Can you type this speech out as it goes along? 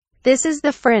This is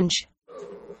the Fringe.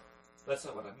 That's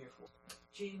not what I'm here for.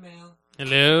 Gmail.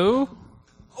 Hello?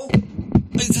 Oh,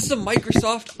 is this a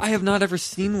Microsoft? I have not ever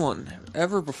seen one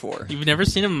ever before. You've never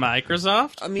seen a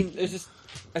Microsoft? I mean, it's just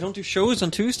I don't do shows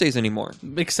on Tuesdays anymore.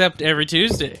 Except every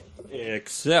Tuesday.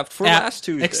 Except for last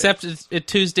Tuesday. Except it's a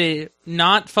Tuesday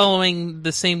not following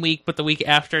the same week, but the week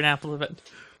after an Apple event.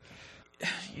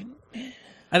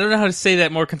 I don't know how to say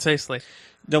that more concisely.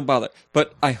 Don't bother.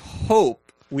 But I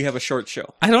hope we have a short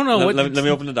show. I don't know what... Let me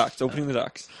open the docs. Opening the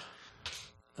docs.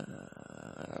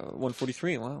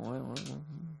 143. Wow.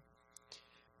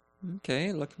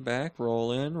 Okay, looking back.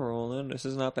 Rolling. This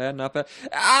is not bad.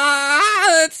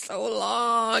 That's so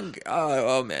long.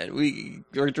 Oh man. We're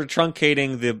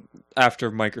truncating the after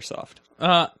Microsoft.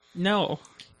 No.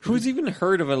 Who's even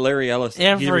heard of a Larry Ellis?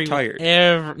 He retired.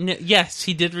 Yes,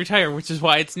 he did retire, which is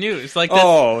why it's news. Like,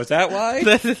 is that why?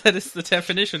 That is the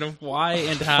definition of why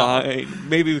and how. Fine.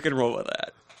 Maybe we can roll with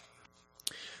that.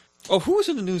 Oh, who was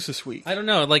in the news this week? I don't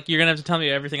know. Like, you're going to have to tell me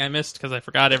everything I missed, because I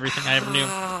forgot everything I ever knew.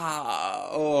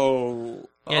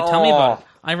 Yeah, tell me about it.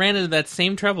 I ran into that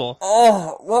same trouble.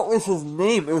 Oh, what was his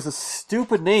name? It was a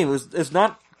stupid name. It's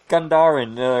not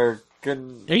Gundaren or...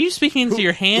 Are you speaking into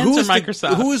your hands or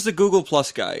Microsoft? Who is the Google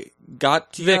Plus guy? Vic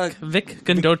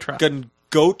Gundotra.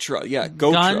 Gundotra, yeah,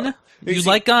 Gotra. Gun. You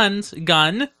like guns.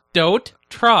 Gun. Dote.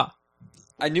 Tra.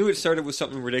 I knew it started with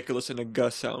something ridiculous and a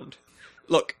Gus sound.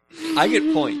 Look, I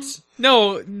get points.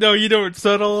 No, you don't.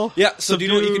 Subtle. Yeah, so do you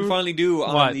know what you can finally do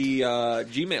on the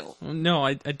Gmail? No,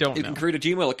 I don't know. You can create a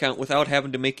Gmail account without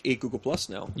having to make a Google Plus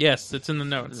now. Yes, it's in the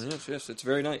notes. Yes, it's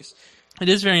very nice. It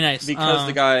is very nice. Because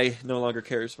the guy no longer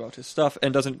cares about his stuff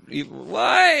and doesn't...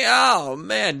 Why? Oh,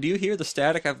 man. Do you hear the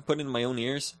static I've put in my own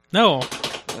ears? No.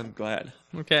 I'm glad.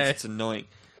 Okay. It's annoying.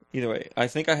 Either way, I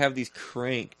think I have these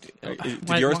cranked. Did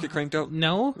yours get cranked out?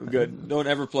 No. Good. Don't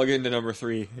ever plug it into number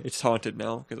 3. It's haunted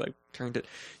now because I turned it.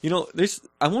 You know,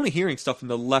 I'm only hearing stuff in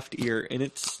the left ear, and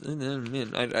it's...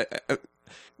 Man,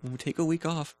 when we take a week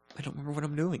off, I don't remember what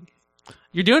I'm doing.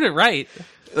 You're doing it right.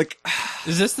 Like,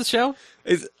 is this the show?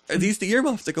 Are these the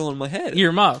earmuffs that go in my head?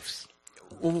 Earmuffs.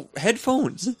 Well,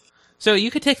 headphones. So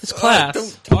you could take this class.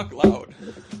 Don't talk loud.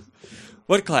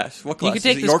 What class? What class? You could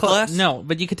take Is it your class? No,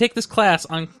 but you could take this class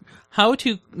on how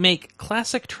to make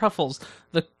classic truffles,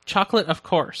 the chocolate, of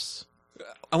course.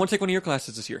 I want to take one of your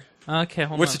classes this year. Okay,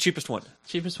 hold on. What's the cheapest one?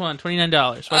 Cheapest one, $29.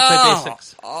 Website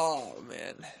basics. Oh,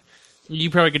 man.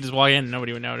 You probably could just walk in and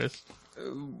nobody would notice.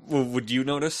 Well, would you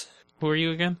notice? Who are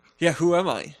you again? Yeah, who am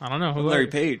I? I don't know. I'm Larry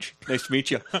Page. Nice to meet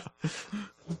you. I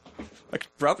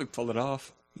could probably pull it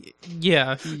off.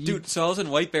 Yeah. Dude, so I was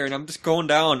in White Bear, and I'm just going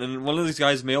down, and one of these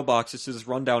guys' mailboxes to this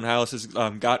rundown house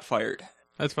got fired.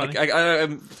 That's funny. I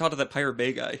thought of that Pirate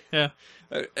Bay guy. Yeah.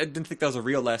 I didn't think that was a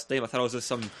real last name. I thought it was just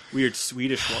some weird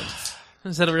Swedish one.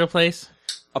 Is that a real place?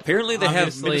 Apparently they have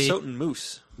Minnesotan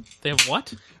moose. They have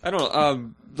what? I don't know.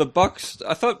 The bucks...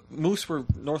 I thought moose were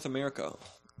North America.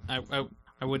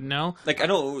 I wouldn't know. Like, I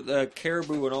know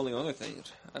caribou and all the other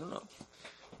things. I don't know.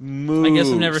 Moose. I guess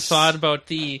I've never thought about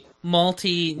the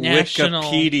multinational...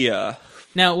 Wikipedia.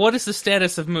 Now, what is the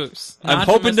status of moose? I'm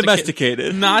hoping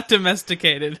domesticated. Not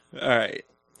domesticated. All right.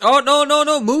 Oh,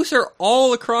 no. Moose are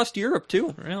all across Europe,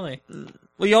 too. Really?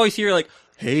 Well, you always hear, like,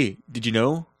 hey, did you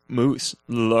know? Moose,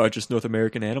 the largest North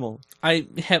American animal. I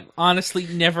have honestly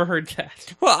never heard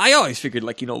that. Well, I always figured,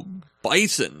 like,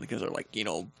 bison, because they're, like,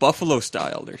 buffalo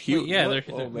style. They're huge. Well, yeah,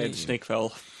 they're man, snake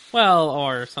fell. Well,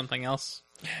 or something else.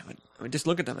 Yeah, but I mean, just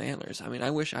look at them antlers. I mean,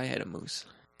 I wish I had a moose.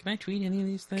 Can I tweet any of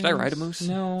these things? Can I ride a moose?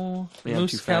 No. Yeah,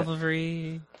 Moose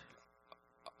cavalry.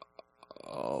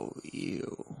 Oh,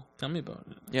 ew. Tell me about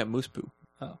it. Yeah, moose poo.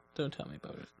 Oh, don't tell me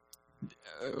about it.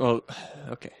 Well,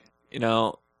 okay.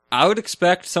 I would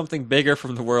expect something bigger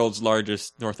from the world's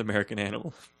largest North American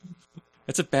animal.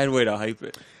 That's a bad way to hype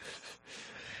it.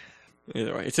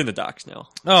 Either way, it's in the docs now.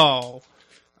 Oh.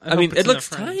 I mean, it looks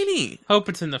tiny. Hope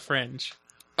it's in the Fringe.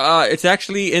 It's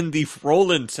actually in the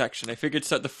Roland section. I figured it's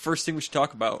the first thing we should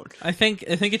talk about. I think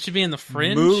it should be in the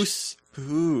Fringe. Moose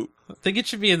poop. I think it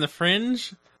should be in the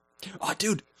Fringe. Oh,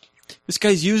 dude. This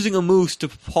guy's using a moose to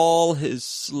haul his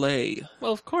sleigh.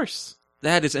 Well, of course.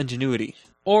 That is ingenuity.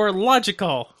 Or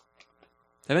logical.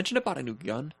 I mentioned about a new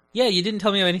gun. Yeah, you didn't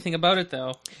tell me anything about it,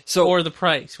 though. Or the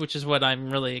price, which is what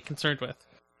I'm really concerned with.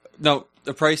 No,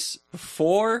 the price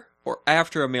before or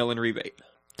after a mail-in rebate?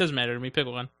 Doesn't matter to me. Pick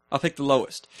one. I'll pick the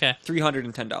lowest. Okay.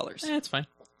 $310. That's fine.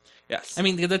 Yes. I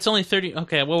mean, that's only 30...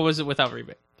 Okay, what was it without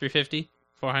rebate? $350?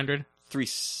 $400?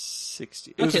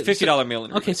 $360. It was a $50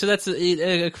 mail-in rebate. Okay, so that's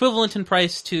equivalent in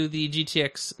price to the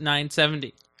GTX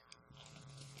 970.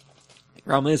 The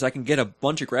problem is, I can get a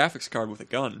bunch of graphics card with a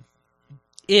gun.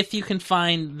 if you can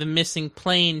find the missing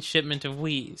plane shipment of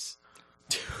Wii's.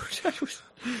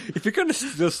 If you're gonna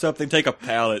steal something, take a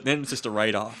pallet. Then it's just a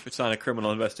write-off. It's not a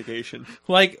criminal investigation.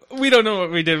 Like, we don't know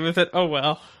what we did with it. Oh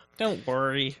well. Don't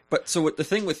worry. But so what the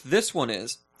thing with this one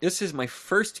is, this is my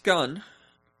first gun.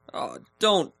 Oh,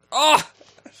 don't. Oh!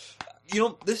 You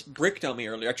know, this bricked on me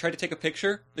earlier. I tried to take a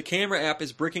picture. The camera app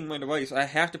is bricking my device. I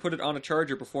have to put it on a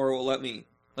charger before it will let me.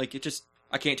 Like, it just...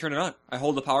 I can't turn it on. I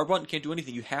hold the power button, can't do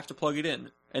anything. You have to plug it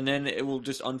in. And then it will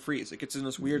just unfreeze. It gets in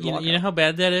this weird lockout. You know how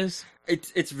bad that is?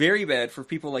 It's very bad for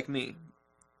people like me.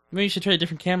 Maybe you should try a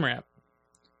different camera app.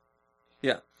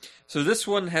 Yeah. So this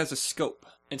one has a scope.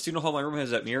 And so you know how my room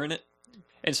has that mirror in it?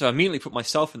 And so I immediately put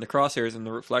myself in the crosshairs in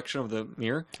the reflection of the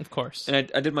mirror. Of course.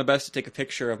 And I did my best to take a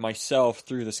picture of myself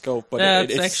through the scope. But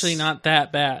That's it's actually not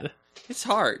that bad. It's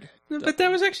hard. But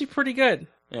that was actually pretty good.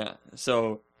 Yeah.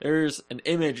 So there's an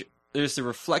image. There's the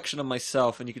reflection of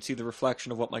myself, and you can see the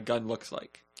reflection of what my gun looks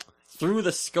like through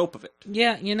the scope of it.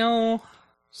 Yeah, you know,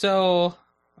 so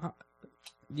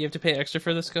you have to pay extra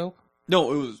for the scope?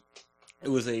 No, it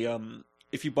was a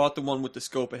if you bought the one with the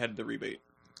scope, it had the rebate.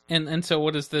 And so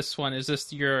what is this one? Is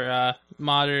this your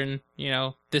modern,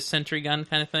 this century gun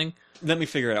kind of thing? Let me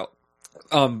figure it out.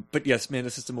 But yes, man,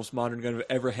 this is the most modern gun I've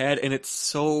ever had, and it's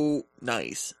so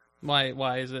nice.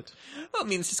 Why is it? Well, I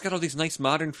mean, it's just got all these nice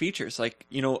modern features. Like,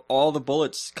 all the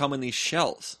bullets come in these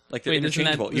shells. Like, they're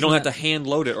interchangeable. You don't have to hand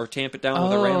load it or tamp it down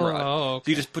with a ramrod. Oh, okay. So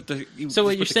you just put the... So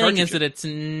what you're saying is that it's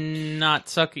not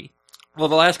sucky. Well,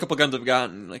 the last couple guns I've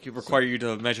gotten, like, it require you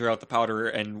to measure out the powder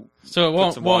and so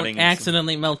it won't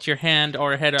accidentally melt your hand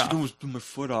or head off. I almost blew my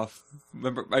foot off.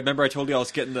 Remember I told you I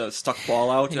was getting the stuck ball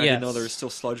out and I didn't know there was still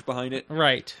sludge behind it?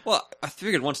 Right. Well, I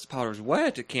figured once the powder's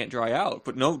wet, it can't dry out.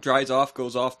 But no, dries off,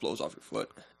 goes off, blows off your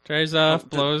foot. Dries off,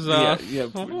 blows off. Yeah,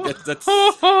 that's...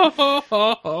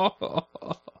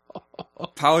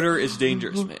 Powder is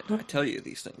dangerous, man. I tell you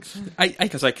these things.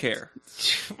 Because I care.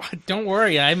 Don't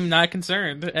worry, I'm not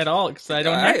concerned at all, because I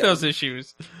don't have those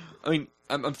issues. I mean,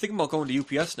 I'm thinking about going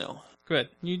to UPS now. Good.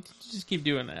 You just keep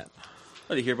doing that.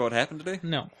 Oh, did you hear about what happened today?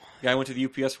 No. Guy went to the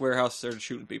UPS warehouse, started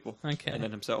shooting people. Okay. And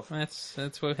then himself.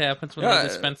 That's what happens when they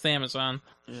dispense Amazon.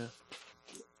 Yeah.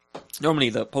 Normally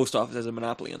the post office has a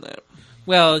monopoly on that.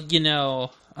 Well,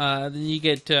 then you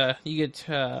get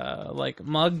like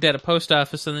mugged at a post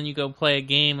office, and then you go play a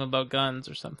game about guns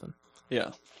or something.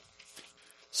 Yeah.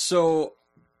 So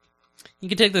you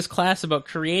can take this class about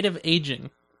creative aging.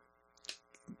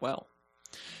 Well.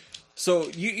 So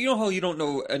you know how you don't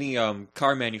know any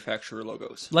car manufacturer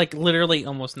logos? Like literally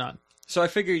almost none. So I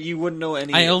figure you wouldn't know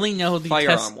any. I only know the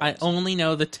firearm ones. I only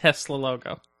know the Tesla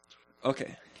logo.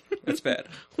 Okay, that's bad.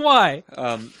 Why?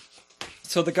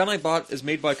 So the gun I bought is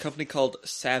made by a company called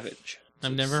Savage.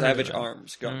 I've never heard Savage of that.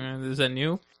 Arms gun. Is that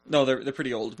new? No, they're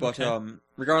pretty old. But Okay.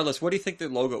 Regardless, what do you think the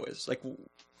logo is? Like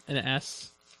An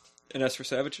S? an S for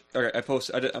Savage? Okay,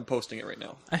 I'm posting it right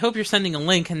now. I hope you're sending a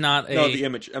link and not a... No, the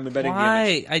image. I'm embedding Why?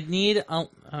 the image. I need...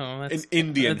 that's... An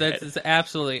Indian That's head.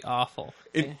 absolutely awful.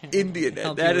 An Indian head.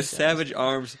 I'll That deal is with Savage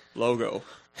Arms logo.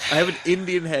 I have an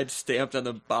Indian head stamped on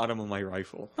the bottom of my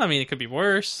rifle. I mean, it could be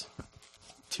worse.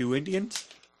 2 Indians?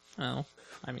 Oh,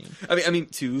 I mean,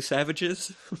 2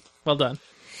 savages? well done.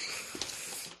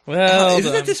 Well isn't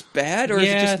done. that this bad, or is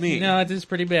it just me? No, it is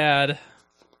pretty bad.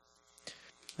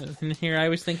 And here I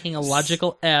was thinking a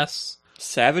logical S.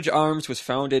 Savage Arms was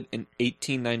founded in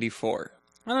 1894.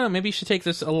 I don't know, maybe you should take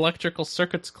this electrical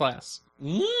circuits class.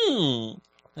 Mm.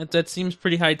 That seems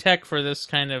pretty high tech for this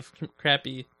kind of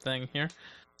crappy thing here.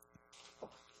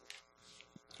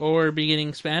 Or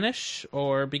beginning Spanish,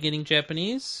 or beginning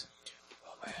Japanese.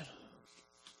 Oh, man.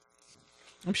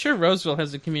 I'm sure Roseville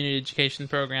has a community education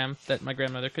program that my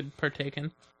grandmother could partake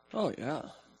in. Oh, yeah.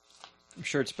 I'm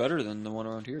sure it's better than the one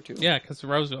around here, too. Yeah, because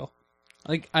Roseville.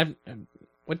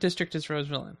 What district is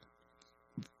Roseville in?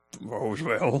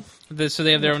 Roseville. So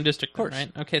they have their own district, Of course.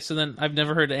 right? Okay, so then I've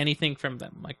never heard anything from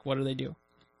them. Like, what do they do?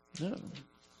 Yeah.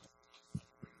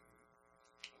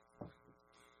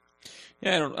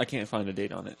 Yeah, I can't find a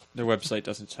date on it. Their website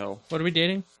doesn't tell. What are we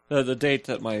dating? The date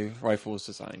that my rifle was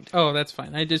designed. Oh, that's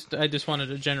fine. I just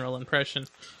wanted a general impression.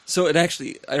 So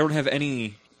I don't have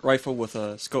any rifle with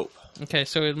a scope. Okay,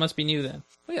 so it must be new then.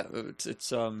 Oh, yeah,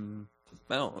 it's I don't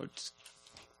know, it's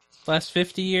Last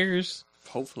 50 years?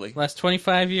 hopefully. Last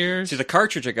 25 years? See, the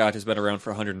cartridge I got has been around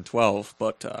for 112,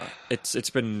 but it's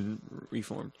been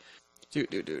reformed.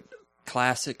 Dude,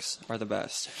 classics are the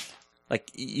best. Like,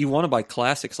 you want to buy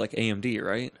classics like AMD,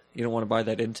 right? You don't want to buy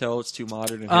that Intel, it's too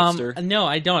modern and hipster. No,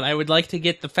 I don't. I would like to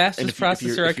get the fastest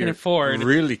processor I can afford.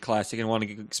 Really classic and want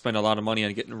to spend a lot of money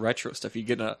on getting retro stuff, you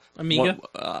get a Amiga?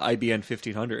 IBM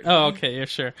 1500. Oh, okay, yeah,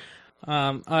 sure.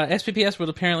 SPPS would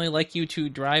apparently like you to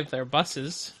drive their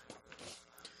buses.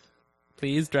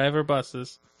 Please drive our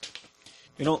buses.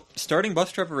 You know, starting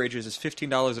bus driver wages is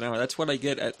 $15 an hour. That's what I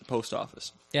get at the post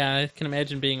office. Yeah, I can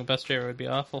imagine being a bus driver would be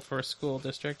awful for a school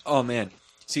district. Oh, man.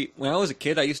 See, when I was a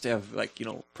kid, I used to have, like, you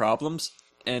know, problems.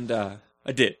 And I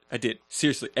did.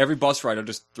 Seriously, every bus ride, I'd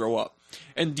just throw up.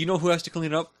 And do you know who has to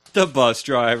clean it up? The bus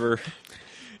driver.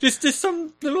 Just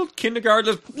some little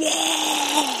kindergarten.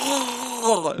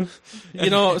 You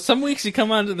know, some weeks you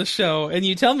come onto the show and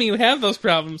you tell me you have those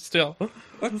problems still.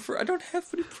 I don't have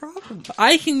any problems.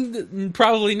 I can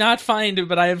probably not find it,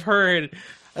 but I've heard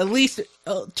at least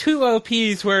 2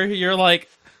 OPs where you're like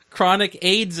chronic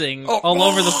AIDSing all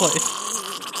over the place.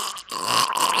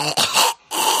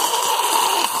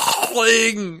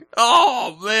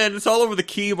 Oh, man, it's all over the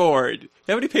keyboard. You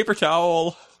have any paper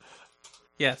towel?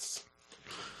 Yes.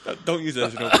 Don't use it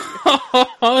as an OP.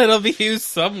 Oh, it'll be used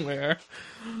somewhere.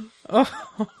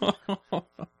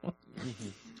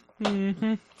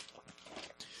 Mm-hmm.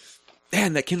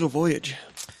 Man, that Kindle Voyage.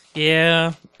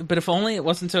 Yeah, but if only it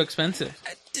wasn't so expensive.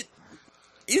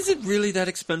 Is it really that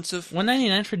expensive?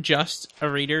 $199 for just a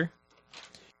reader.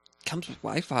 Comes with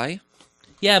Wi-Fi.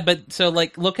 Yeah, but so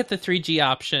like look at the 3G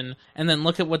option and then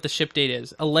look at what the ship date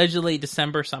is. Allegedly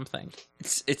December something.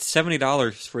 It's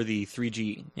 $70 for the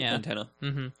 3G antenna.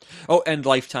 Mm-hmm. Oh, and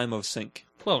lifetime of sync.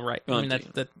 Well, right. I mean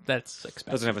that's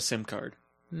expensive. Doesn't have a SIM card.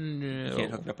 No. You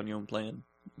can't hook it up on your own plan.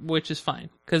 Which is fine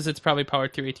because it's probably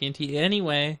powered through AT&T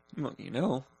anyway. Well, you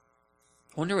know.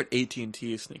 I wonder what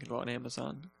AT&T is thinking about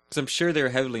Amazon. Because I'm sure they're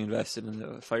heavily invested in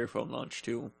the Fire Phone launch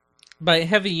too. By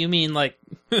heavy, you mean like,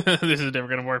 this is never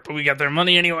going to work, but we got their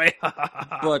money anyway.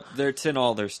 But it's in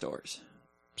all their stores.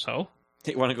 So?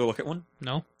 Hey, want to go look at one?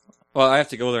 No. Well, I have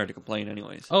to go there to complain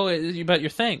anyways. Oh, about your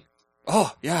thing.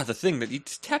 Oh, yeah, the thing that you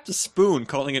just tapped a spoon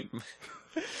calling it...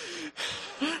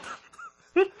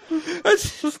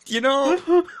 That's just, you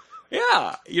know...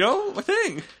 Yeah, you know, my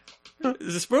thing.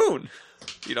 It's a spoon,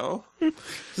 you know? Is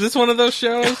this one of those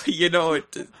shows? You know,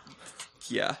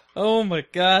 yeah. Oh my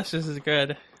gosh, this is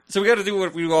good. So we got to do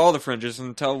what we do all the Fringes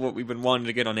and tell what we've been wanting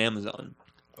to get on Amazon.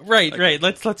 Right.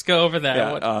 Let's go over that.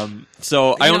 Yeah,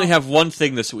 so I only have one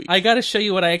thing this week. I got to show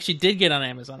you what I actually did get on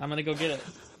Amazon. I'm going to go get it.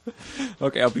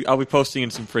 Okay, I'll be posting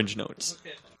in some Fringe notes.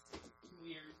 Okay.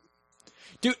 Weird.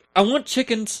 Dude, I want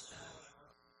chickens.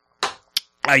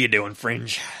 How you doing,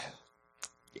 Fringe?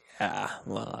 Yeah,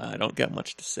 well, I don't got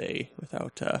much to say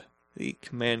without the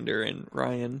Commander and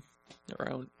Ryan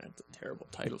around. That's a terrible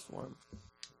title for him.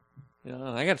 You know,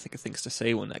 I gotta think of things to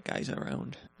say when that guy's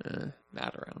around.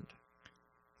 Not around.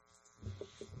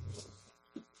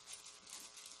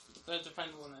 I have to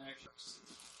find one that actually...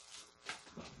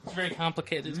 It's very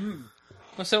complicated.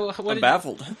 So, I'm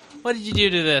baffled. What did you do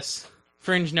to this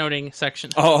Fringe noting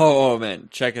section? Oh, man,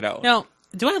 check it out. Now,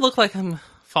 do I look like I'm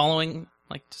following,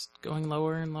 like just going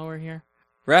lower and lower here?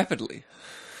 Rapidly.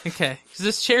 Okay, because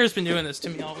this chair's been doing this to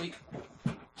me all week.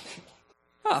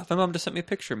 Ah, my mom just sent me a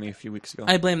picture of me a few weeks ago.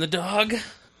 I blame the dog.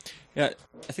 Yeah,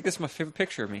 I think that's my favorite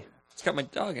picture of me. It's got my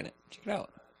dog in it. Check it out.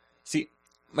 See,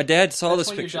 my dad saw this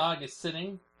picture. Your dog is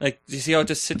sitting. Like, do you see how it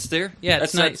just sits there? Yeah,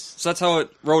 it's nice. So that's how it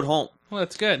rode home. Well,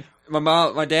 that's good.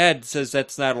 My dad says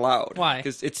that's not allowed. Why?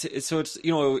 Because it's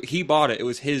you know, he bought it. It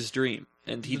was his dream,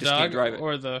 and he just can't drive it.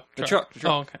 Or the truck.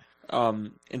 Oh, okay.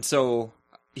 And so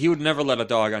he would never let a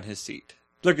dog on his seat.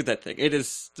 Look at that thing. It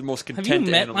is the most content Have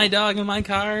you met animal. my dog in my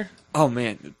car? Oh,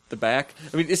 man. The back.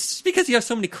 I mean, it's just because you have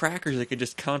so many crackers it can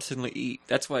just constantly eat.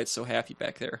 That's why it's so happy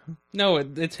back there. No,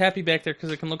 it's happy back there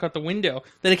because it can look out the window.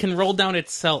 That it can roll down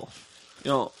itself.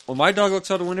 You know, when my dog looks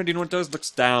out the window, do you know what it does? It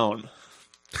looks down.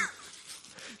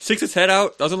 Sticks its head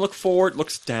out, doesn't look forward,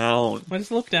 looks down. Why does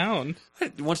it look down?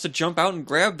 It wants to jump out and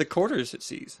grab the quarters it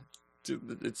sees.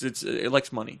 It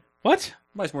likes money. What? It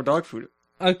buys more dog food.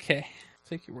 Okay.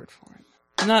 Take your word for it.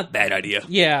 Not bad idea.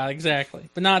 Yeah, exactly.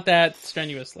 But not that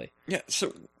strenuously. Yeah,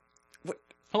 so... What?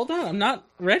 Hold on, I'm not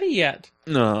ready yet.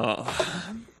 No.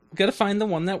 Gotta find the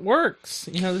one that works.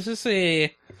 You know, this is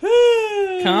a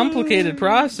complicated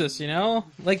process, you know?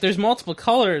 Like, there's multiple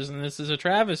colors, and this is a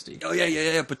travesty. Oh,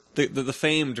 yeah, but the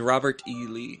famed Robert E.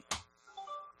 Lee.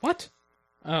 What?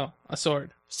 Oh, a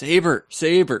sword. Saber.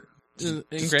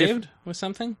 Engraved with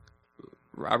something?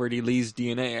 Robert E. Lee's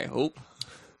DNA, I hope.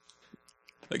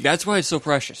 Like, that's why it's so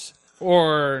precious.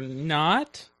 Or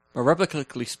not? Or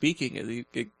replically speaking,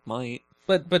 it might.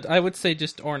 But I would say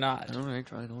just or not. All right,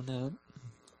 try on that.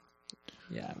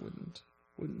 Yeah, I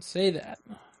wouldn't say that.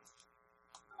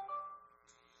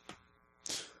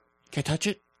 Can I touch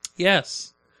it?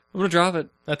 Yes. I'm gonna drop it.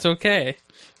 That's okay.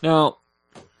 Now,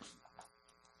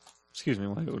 excuse me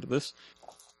while I go to this.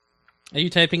 Are you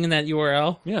typing in that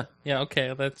URL? Yeah. Yeah, okay,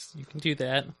 you can do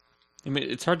that. I mean,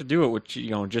 it's hard to do it with,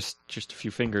 just a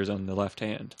few fingers on the left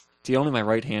hand. See, only my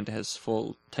right hand has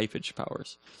full typage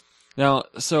powers. Now,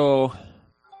 so...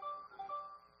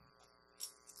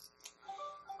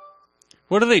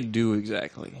 what do they do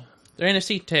exactly? They're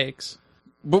NFC tags.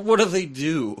 But what do they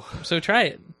do? So try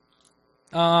it.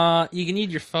 You can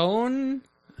need your phone.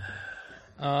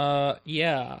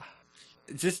 Yeah.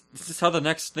 Is this how the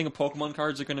next thing of Pokemon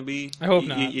cards are going to be? I hope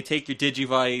not. You take your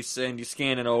Digivice and you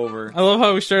scan it over. I love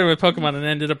how we started with Pokemon and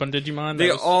ended up on Digimon.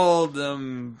 They all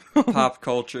them pop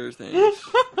culture things.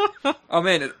 Oh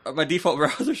man, my default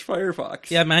browser's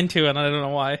Firefox. Yeah, mine too, and I don't know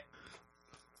why.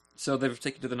 So they've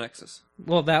taken to the Nexus.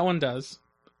 Well, that one does.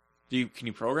 Can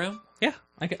you program? Yeah,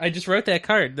 I just wrote that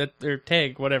card, or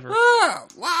tag, whatever. Ah,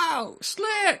 wow,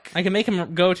 slick! I can make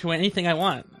him go to anything I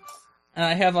want. And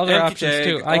I have other Empty options tag.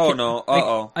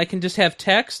 too. I can just have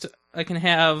text. I can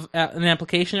have an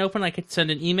application open. I could send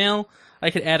an email. I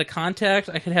could add a contact.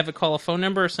 I could have it call a phone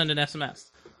number or send an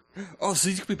SMS. Oh, so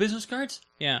these could be business cards?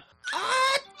 Yeah.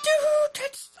 Ah, dude,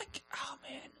 that's like, oh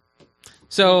man.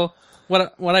 So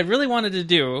what I really wanted to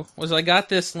do was I got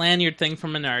this lanyard thing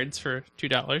from Menards for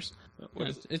 $2.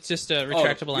 It's just a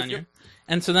retractable lanyard.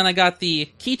 And so then I got the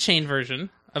keychain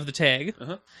version of the tag.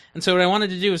 Uh-huh. And so what I wanted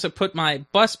to do was to put my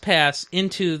bus pass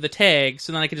into the tag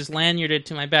so then I could just lanyard it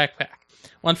to my backpack.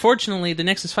 Well, unfortunately, the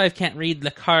Nexus 5 can't read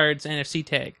the card's NFC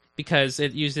tag because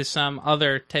it uses some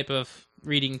other type of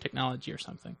reading technology or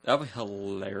something. That would be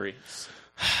hilarious.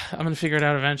 I'm going to figure it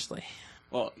out eventually.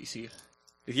 Well, you see,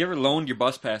 if you ever loaned your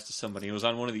bus pass to somebody and it was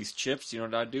on one of these chips, you know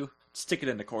what I'd do? Stick it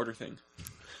in the quarter thing.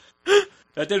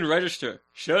 That didn't register.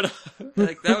 Shut up.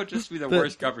 Like, that would just be the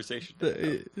worst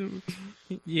conversation.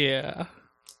 Yeah.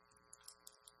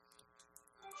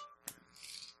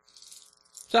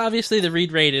 So obviously the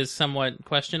read rate is somewhat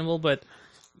questionable, but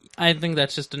I think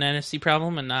that's just an NFC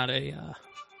problem and not a,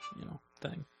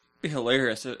 thing. It'd be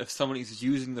hilarious if somebody's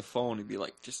using the phone and be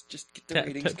like, just get the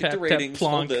ratings, tap, get the tap, ratings,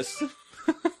 hold plonk. this.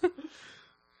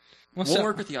 Well, Won't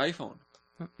work with the iPhone.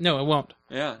 No, it won't.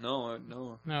 Yeah, no.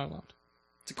 No, it won't.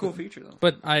 It's a cool feature, though.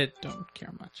 But I don't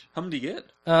care much. How many do you get?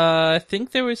 I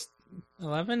think there was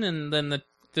 11, and then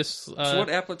this. So what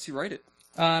app lets you write it?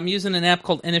 I'm using an app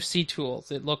called NFC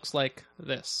Tools. It looks like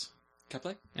this. Can I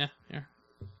play? Yeah, here.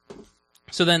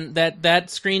 So then that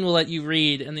screen will let you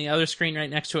read, and the other screen right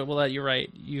next to it will let you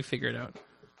write. You figure it out.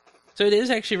 So it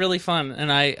is actually really fun,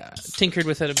 and I tinkered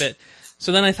with it a bit.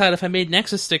 So then I thought if I made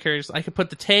Nexus stickers, I could put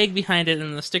the tag behind it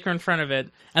and the sticker in front of it,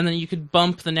 and then you could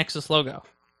bump the Nexus logo.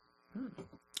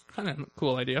 Kind of a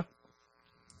cool idea.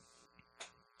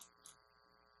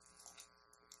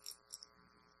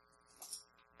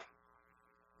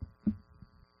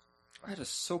 That is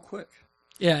so quick.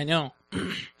 Yeah, I know.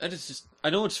 That is just... I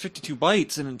know it's 52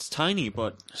 bytes and it's tiny,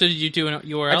 but... So did you do an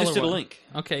URL? I just did a what? link.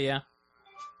 Okay, yeah.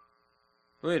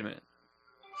 Wait a minute.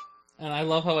 And I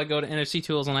love how I go to NFC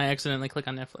Tools and I accidentally click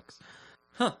on Netflix.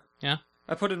 Huh. Yeah?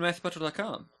 I put it in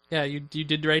MatthewPetro.com. Yeah, you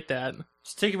did write that.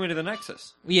 It's taking me to the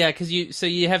Nexus. Yeah, because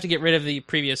you have to get rid of the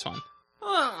previous one.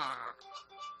 Ah.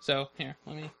 So, here,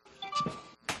 let me...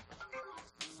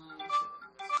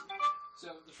 So,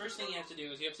 the first thing you have to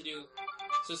do is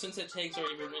so since that tag's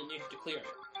already been written, you have to clear it.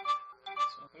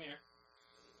 So, come here.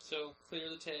 So, clear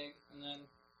the tag, and then...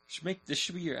 This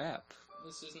should be your app.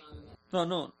 This is not an app.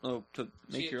 No, to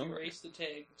make your own. So you erase the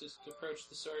tag, just approach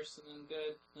the source, and then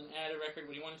good. Then add a record.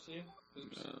 What do you want it to do?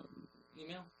 Oops.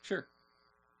 Email? Sure.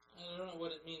 I don't know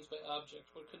what it means by object.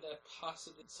 What could that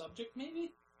possibly... Subject,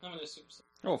 maybe? I'm going to assume so.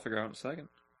 Oh, we'll figure out in a second.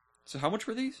 So how much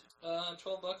were these? $12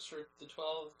 for the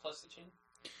 12 plus the chain.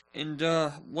 And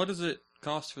what does it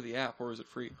cost for the app, or is it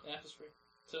free? The app is free.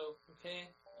 So, okay,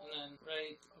 and then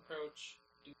write, approach.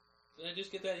 Did I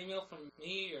just get that email from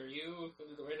me or you?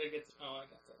 Where did I get Oh, I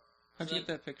got that. How'd you get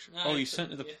that picture? No, You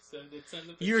sent it the... Yes, I did send the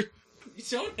picture. You're... You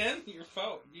don't hand me your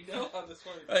phone. You know how this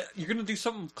works. You're gonna do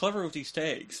something clever with these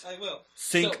tags. I will.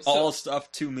 Sync all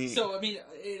stuff to me. So, I mean,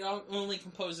 it only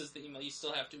composes the email. You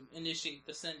still have to initiate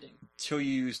the sending. So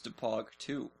you used the Pog,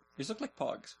 too. These look like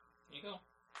Pogs. There you go.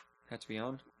 Had to be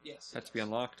on? Yes. Had to be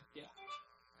unlocked? Yeah.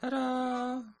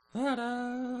 Ta-da!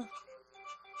 Ta-da!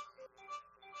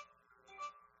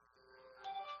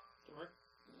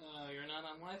 You're not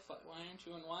on Wi-Fi. Why aren't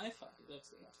you on Wi-Fi? That's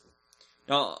the answer.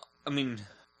 No, I mean,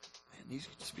 man, these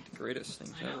could just be the greatest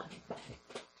things ever.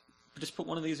 Just put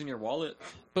one of these in your wallet.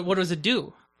 But what does it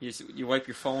do? You wipe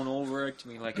your phone over it to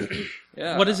me like,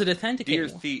 yeah. What does it authenticate? Dear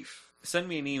thief, send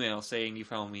me an email saying you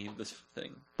found me this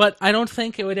thing. But I don't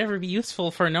think it would ever be useful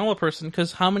for a normal person,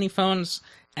 because how many phones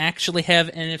actually have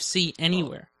NFC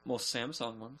anywhere? Most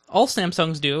Samsung ones. All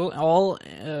Samsungs do. All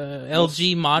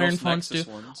LG modern most phones Nexus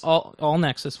do. ones. All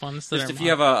Nexus ones. Just if you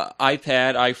have a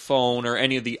iPad, iPhone, or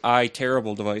any of the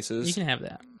iTerrible devices. You can have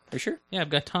that. Are you sure? Yeah, I've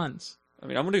got tons. I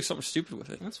mean, I'm going to do something stupid with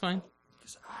it. That's fine.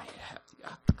 Because I have the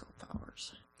optical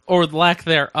powers. Or the lack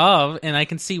thereof, and I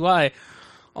can see why.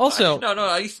 Also... No,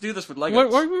 I used to do this with Legos.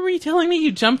 What were you telling me?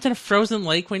 You jumped in a frozen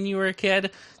lake when you were a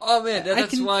kid? Oh, man,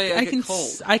 that's why I get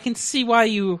cold. I can see why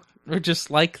you were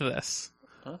just like this.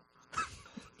 Huh?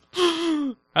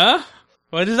 Huh?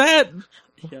 What is that?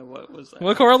 Yeah, what was that?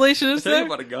 What correlation is Tell you that?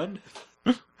 about a gun?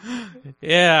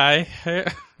 Yeah,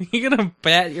 you gonna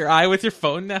bat your eye with your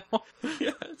phone now?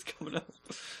 Yeah, it's coming up.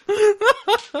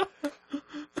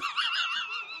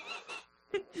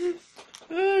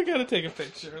 I gotta take a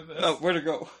picture of this. Oh, where'd it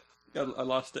go? I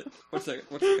lost it. One second.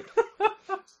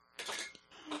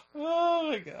 Oh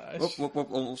my gosh. Whoop,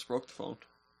 almost broke the phone.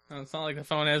 Well, it's not like the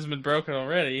phone hasn't been broken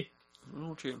already. I don't know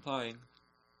what you're implying.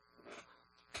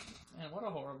 Man, what a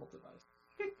horrible device.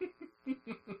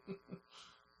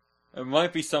 There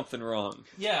might be something wrong.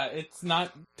 Yeah, it's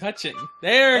not touching.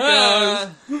 There it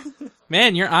goes.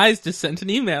 Man, your eyes just sent an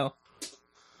email.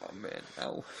 Oh man,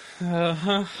 ow.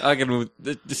 Uh-huh. I gotta move.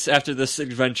 This, after this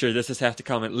adventure, this has have to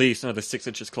come at least another 6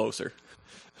 inches closer.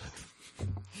 Oh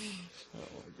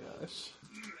my gosh.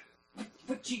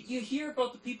 But you hear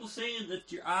about the people saying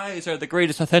that your eyes are the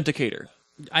greatest authenticator.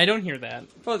 I don't hear that.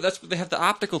 Well, that's what they have, the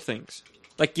optical things.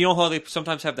 Like, you know how they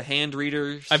sometimes have the hand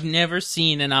readers? I've never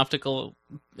seen an optical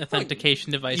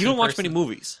authentication device. You don't watch person. many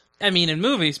movies. I mean, in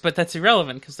movies, but that's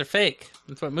irrelevant because they're fake.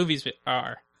 That's what movies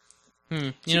are.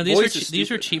 You know,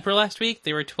 these were cheaper last week.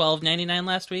 They were $12.99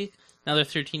 last week. Now they're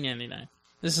 $13.99.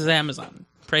 This is Amazon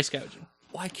price gouging.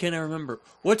 Why can't I remember?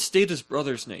 What's Data's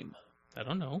brother's name? I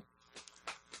don't know.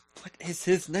 What is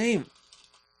his name?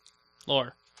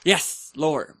 Lore. Yes,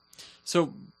 Lore.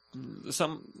 So,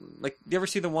 you ever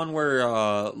see the one where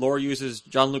Lore uses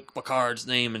Jean-Luc Picard's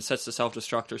name and sets the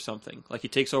self-destruct or something? Like, he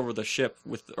takes over the ship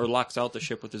or locks out the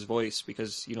ship with his voice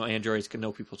because, androids can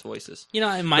know people's voices.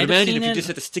 I might have imagine seen if it. you just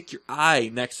had to stick your eye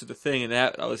next to the thing and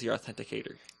that was your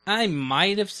authenticator. I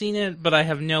might have seen it, but I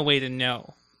have no way to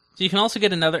know. So you can also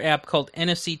get another app called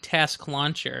NFC Task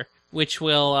Launcher, which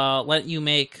will let you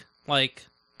make,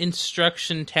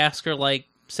 instruction tasker-like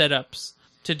setups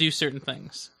to do certain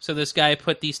things. So this guy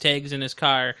put these tags in his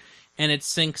car, and it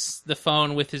syncs the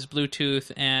phone with his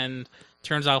Bluetooth and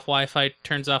turns off Wi-Fi,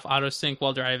 turns off auto-sync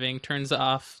while driving, turns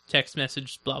off text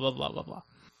message, blah, blah, blah, blah, blah.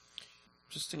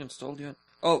 Is this thing installed yet?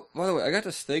 Oh, by the way, I got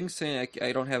this thing saying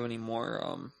I don't have any more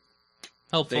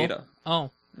Helpful. data. Oh.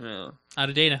 Yeah. Out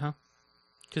of data, huh?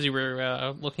 Because you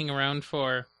were looking around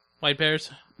for white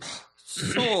bears?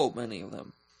 So many of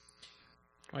them.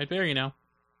 White bear,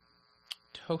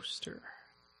 Toaster.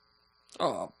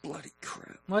 Oh, bloody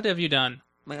crap. What have you done?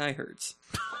 My eye hurts.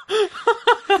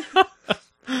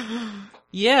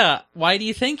 Yeah, why do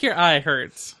you think your eye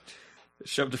hurts?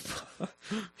 Shoved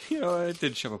I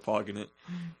did shove a pog in it.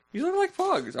 You look like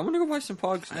pogs. I'm gonna go buy some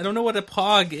pogs. I don't know what a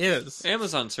pog is.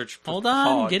 Amazon search for Hold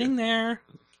on, pog. getting there.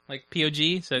 Like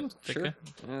POG? So Sure.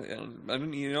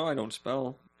 I don't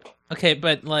spell. Okay,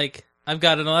 but I've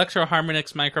got an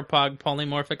Electro-Harmonix Micropog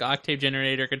Polymorphic Octave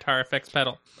Generator Guitar Effects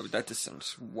Pedal. Oh, that just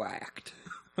sounds whacked.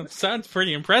 It sounds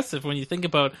pretty impressive when you think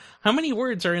about how many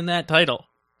words are in that title.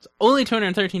 It's only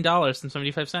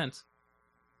 $213.75.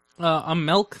 A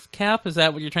milk cap? Is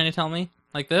that what you're trying to tell me?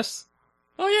 Like this?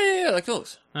 Oh, yeah, like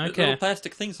those. Okay. Little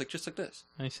plastic things, just like this.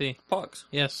 I see. Pogs.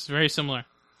 Yes, very similar.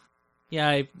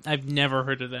 Yeah, I've never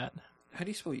heard of that. How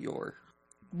do you spell your?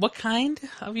 What kind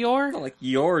of your? Oh, like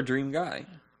your dream guy.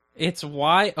 It's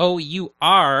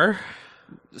Y-O-U-R.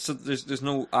 So there's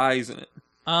no eyes in it.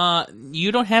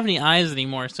 You don't have any eyes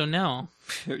anymore, so no.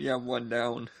 Yeah, one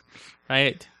down.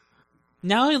 Right.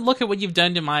 Now look at what you've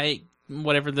done to my,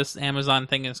 whatever this Amazon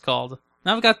thing is called.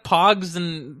 Now I've got pogs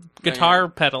and guitar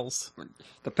pedals.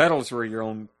 The pedals were your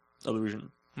own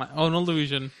illusion. My own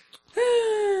illusion.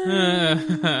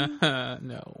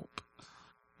 No.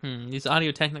 These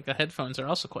Audio-Technica headphones are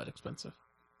also quite expensive.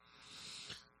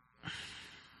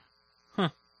 Huh.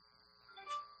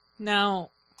 Now,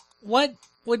 what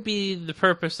would be the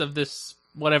purpose of this,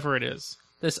 whatever it is?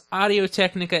 This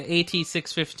Audio-Technica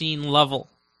AT615 level?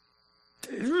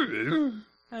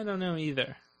 I don't know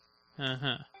either.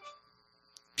 Uh-huh.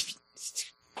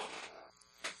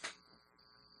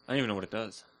 I don't even know what it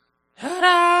does.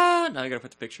 Ta-da! Now I gotta put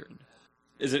the picture in.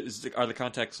 Are the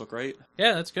contacts look right?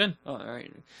 Yeah, that's good. Oh,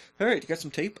 alright. Alright, you got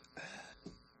some tape?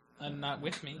 Not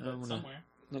with me, but somewhere.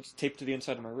 It's taped to the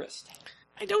inside of my wrist.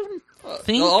 I don't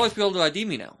think... They'll always be able to ID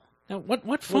me now. Now,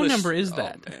 what phone number is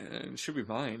that? Oh, man, it should be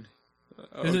mine.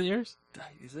 Is it yours?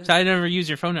 Is it? So I never use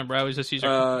your phone number. I always just use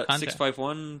your contact.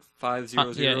 651-500-7267.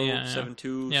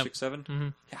 Mm-hmm.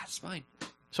 Yeah, it's mine.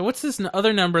 So what's this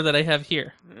other number that I have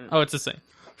here? Oh, it's the same.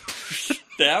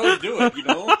 That would do it, you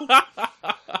know?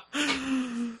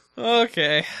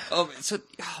 Okay. Oh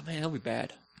man, that'll be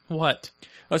bad. What?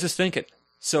 I was just thinking.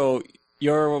 So,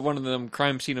 you're one of them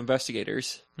crime scene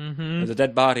investigators. Mm-hmm. There's a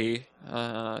dead body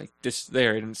just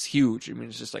there, and it's huge. I mean,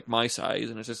 it's just like my size,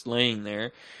 and it's just laying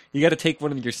there. You got to take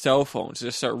one of your cell phones and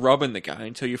just start rubbing the guy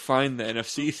until you find the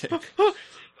NFC thing.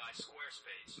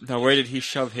 Now, where did he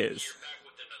shove his?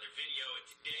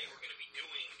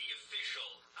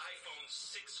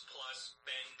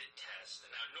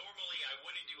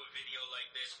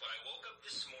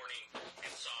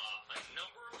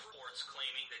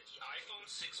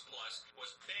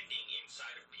 Was bending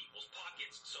inside of people's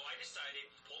pockets, so I decided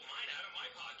to pull mine out of my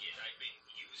pocket. I've been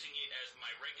using it as my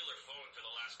regular phone for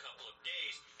the last couple of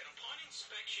days, and upon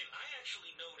inspection, I actually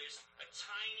noticed a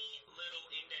tiny little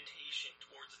indentation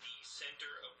towards the center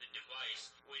of the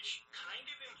device, which kind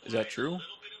of implies Is that true? a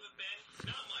little bit of a bend.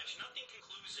 Not much, nothing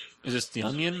conclusive. Is this the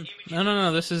Onion?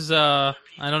 No. This is, I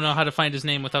don't know how to find his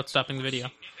name without stopping the video.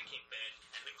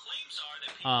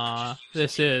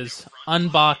 This is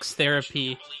Unbox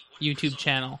Therapy YouTube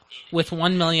channel with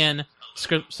 1 million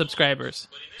subscribers.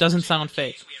 Doesn't sound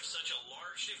fake. We have such a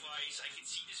large device, I can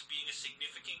see this being a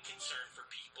significant concern for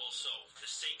people, so for the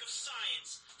sake of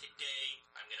science, today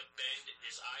I'm going to bend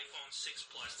this iPhone 6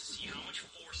 Plus to see how much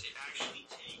force it actually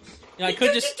takes. Yeah, I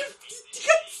could just...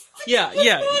 Yeah.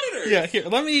 Here,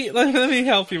 let me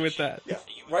help you with that. Yeah.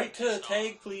 Write to the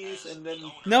tag, please, and then...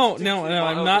 No,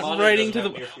 I'm not writing to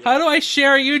the... How do I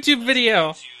share a YouTube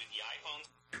video?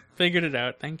 Figured it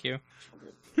out, thank you.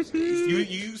 You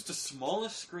used the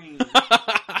smallest screen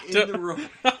in the room.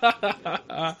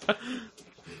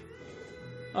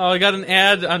 Oh, I got an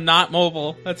ad on Not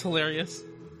Mobile. That's hilarious.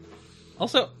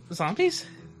 Also, zombies?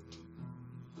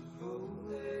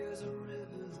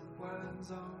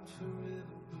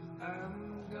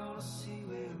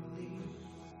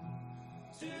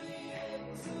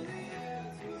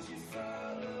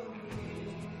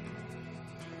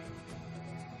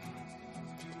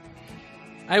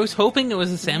 I was hoping it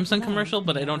was a Samsung commercial,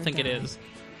 but I don't think it is.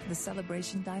 The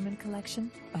Celebration Diamond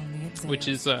Collection, only at Zales. Which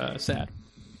is sad.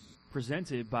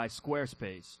 Presented by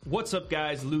Squarespace. What's up,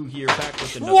 guys? Lou here, back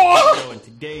with another video, and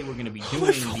today we're going to be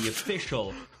doing the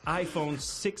official iPhone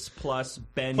 6 Plus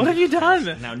bend. What have you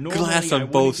done? Now, Glass on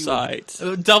both sides.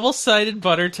 Double-sided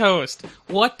butter toast.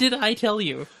 What did I tell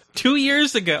you 2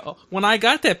 years ago when I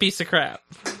got that piece of crap?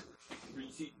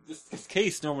 This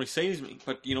case normally saves me,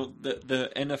 but you know the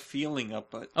end of feeling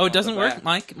up. Oh, it doesn't work.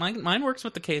 Mine works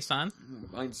with the case on.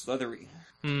 Mine's leathery.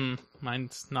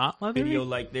 Mine's not leathery. Video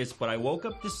like this, but I woke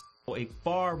up to a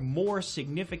far more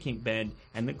significant bend,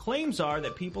 and the claims are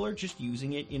that people are just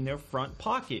using it in their front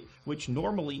pocket, which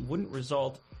normally wouldn't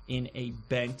result in a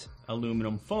bent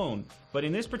aluminum phone. But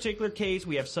in this particular case,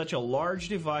 we have such a large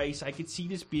device, I could see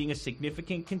this being a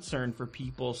significant concern for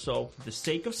people. So for the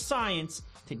sake of science,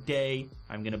 today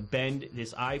I'm going to bend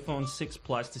this iPhone 6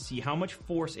 Plus to see how much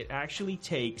force it actually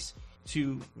takes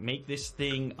to make this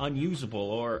thing unusable,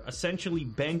 or essentially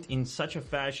bent in such a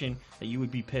fashion that you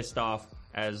would be pissed off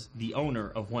as the owner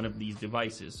of one of these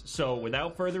devices. So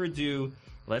without further ado,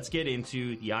 let's get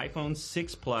into the iPhone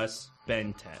 6 Plus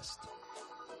bend test.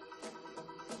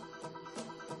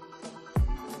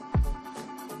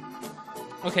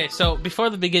 Okay, so before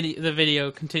the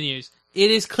video continues, it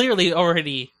is clearly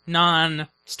already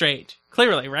non-straight.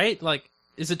 Clearly, right? Like,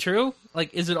 is it true?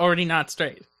 Like, is it already not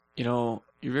straight? You know,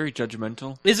 you're very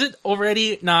judgmental. Is it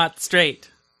already not straight?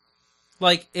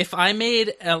 Like, if I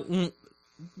made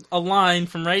a line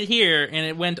from right here and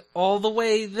it went all the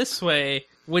way this way,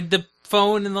 would the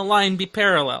phone and the line be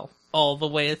parallel all the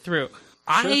way through? Sure.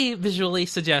 I visually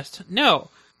suggest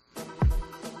no.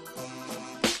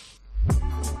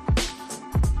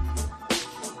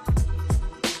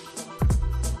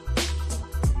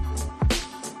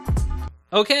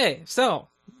 Okay, so,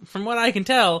 from what I can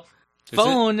tell,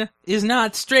 phone is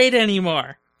not straight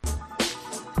anymore.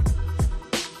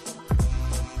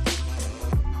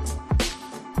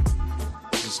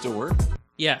 Does it still work?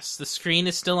 Yes, the screen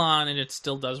is still on and it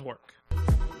still does work.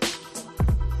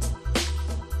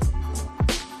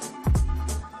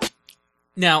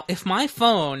 Now, if my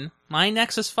phone, my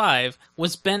Nexus 5,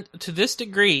 was bent to this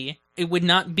degree, it would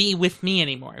not be with me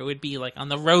anymore. It would be, like, on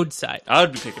the roadside. I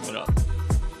would be picking it up.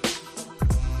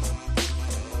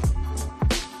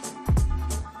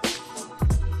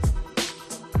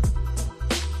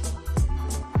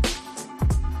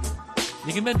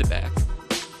 You can bend it back.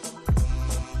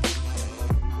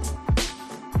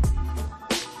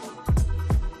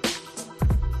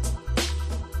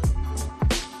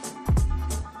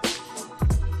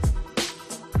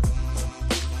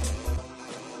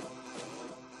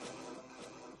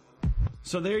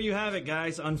 So there you have it,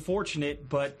 guys. Unfortunate,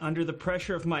 but under the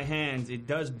pressure of my hands, it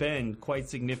does bend quite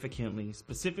significantly,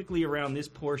 specifically around this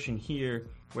portion here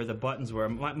where the buttons were.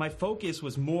 My focus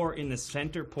was more in the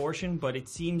center portion, but it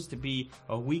seems to be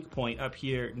a weak point up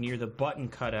here near the button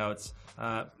cutouts.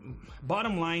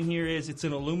 Bottom line here is it's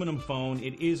an aluminum phone.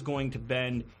 It is going to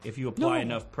bend if you apply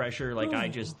enough pressure like I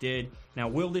just did. Now,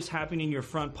 will this happen in your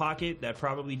front pocket? That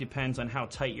probably depends on how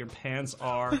tight your pants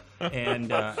are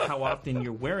and how often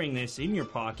you're wearing this in your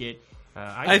pocket.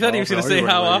 I thought he was going to say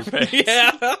how often.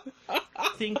 Yeah. I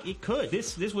think it could.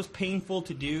 This was painful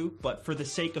to do, but for the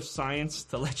sake of science,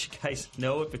 to let you guys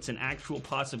know if it's an actual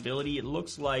possibility, it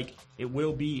looks like it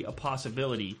will be a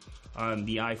possibility on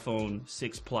the iPhone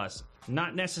 6 Plus.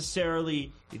 Not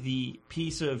necessarily the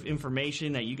piece of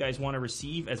information that you guys want to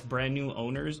receive as brand new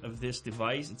owners of this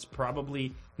device. It's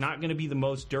probably not going to be the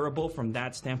most durable from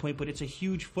that standpoint, but it's a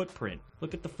huge footprint.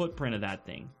 Look at the footprint of that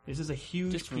thing. This is a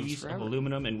huge piece of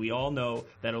aluminum, and we all know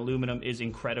that aluminum is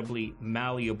incredibly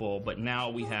malleable, but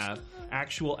now we have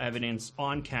actual evidence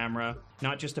on camera,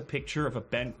 not just a picture of a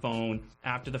bent phone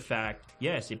after the fact.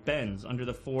 Yes, it bends under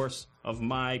the force of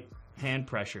my hand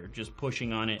pressure, just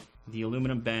pushing on it. The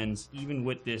aluminum bends, even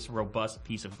with this robust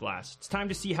piece of glass. It's time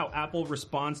to see how Apple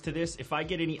responds to this. If I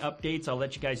get any updates, I'll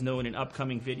let you guys know in an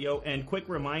upcoming video. And quick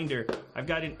reminder, I've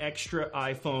got an extra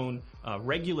iPhone,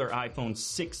 regular iPhone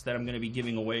 6 that I'm going to be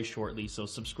giving away shortly, so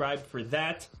subscribe for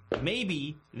that.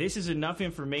 Maybe this is enough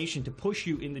information to push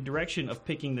you in the direction of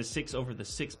picking the 6 over the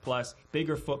 6 Plus.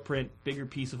 Bigger footprint, bigger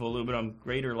piece of aluminum,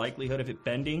 greater likelihood of it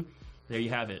bending. There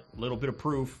you have it. A little bit of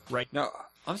proof right Now,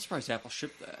 I'm surprised Apple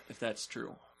shipped that, if that's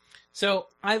true. So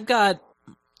I've got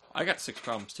 6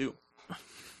 problems too.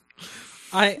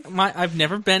 I've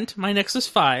never bent my Nexus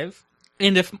 5,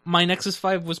 and if my Nexus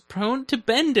 5 was prone to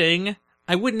bending,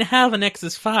 I wouldn't have a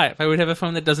Nexus 5. I would have a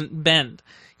phone that doesn't bend.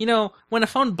 You know, when a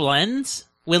phone blends,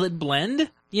 will it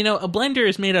blend? You know, a blender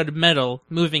is made out of metal,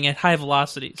 moving at high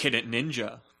velocities. Can it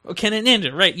ninja? Oh, can it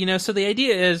ninja? Right. You know, so the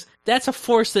idea is that's a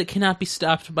force that cannot be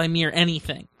stopped by mere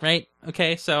anything, right?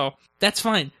 Okay, so that's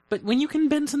fine. But when you can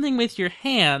bend something with your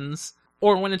hands,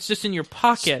 or when it's just in your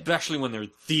pocket, especially when they're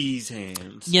these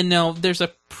hands, you know, there's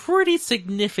a pretty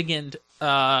significant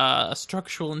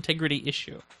structural integrity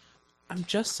issue. I'm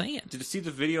just saying. Did you see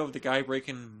the video of the guy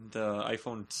breaking the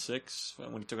iPhone 6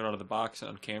 when he took it out of the box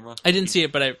on camera? I didn't see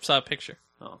it, but I saw a picture.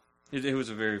 Oh, it was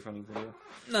a very funny video.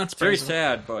 No, it's very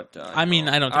sad, but I mean,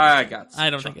 I don't. I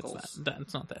don't think it's that.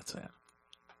 It's not that sad.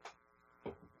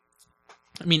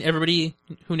 I mean, everybody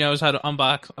who knows how to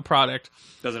unbox a product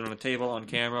does it on a table on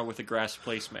camera with a grass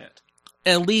placemat.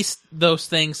 At least those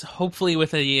things, hopefully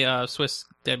with a Swiss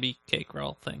Debbie cake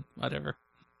roll thing, whatever.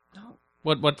 No.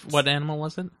 What animal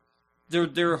was it?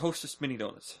 They're Hostess mini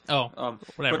donuts. Oh,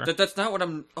 whatever. But that's not what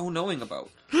I'm knowing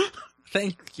about.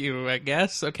 Thank you, I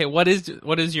guess. Okay, what is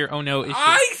your oh no issue?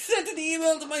 I sent an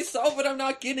email to myself, but I'm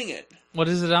not getting it. What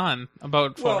is it on?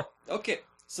 About for? Well, okay,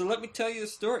 so let me tell you the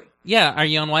story. Yeah, are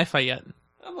you on Wi-Fi yet?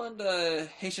 I'm on the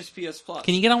HSPS Plus.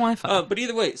 Can you get on Wi-Fi? But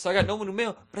either way, so I got no new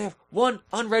mail, but I have one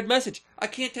unread message. I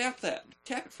can't tap that.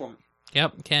 Tap it for me.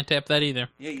 Yep, can't tap that either.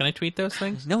 Yeah, Can I tweet those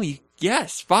things? No,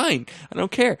 yes, fine. I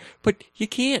don't care, but you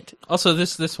can't. Also,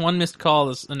 this one missed call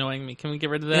is annoying me. Can we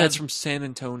get rid of that? Yeah, it's from San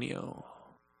Antonio.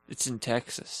 It's in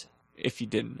Texas, if you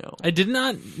didn't know. I did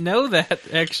not know that,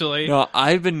 actually. No,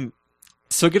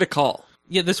 so get a call.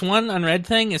 Yeah, this one unread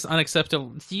thing is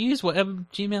unacceptable. Do you use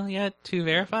Gmail yet to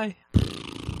verify?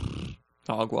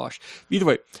 Hogwash. Either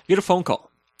way, get a phone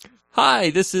call.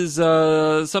 Hi, this is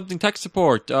something tech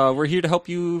support. We're here to help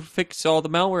you fix all the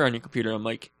malware on your computer. I'm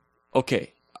like,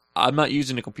 okay, I'm not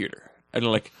using a computer. And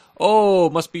they're like, oh,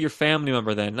 must be your family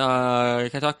member then. Can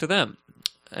I talk to them?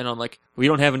 And I'm like, we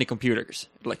don't have any computers.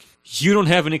 They're like, you don't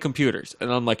have any computers. And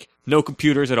I'm like, no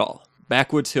computers at all.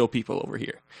 Backwoods Hill people over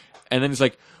here. And then he's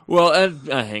like, well,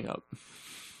 I hang up.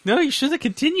 No, you should have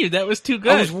continued. That was too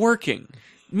good. I was working.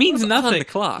 Means nothing. On the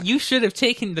clock. You should have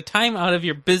taken the time out of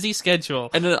your busy schedule.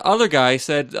 And the other guy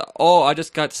said, oh, I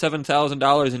just got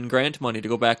 $7,000 in grant money to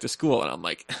go back to school. And I'm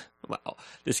like, wow,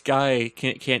 this guy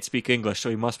can't speak English, so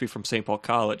he must be from St. Paul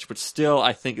College. But still,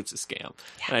 I think it's a scam.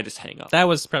 Yeah. And I just hang up. That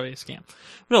was probably a scam.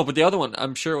 No, but the other one,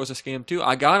 I'm sure it was a scam too.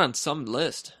 I got on some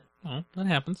list. Oh, that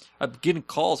happens. I'm getting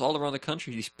calls all around the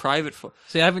country. These private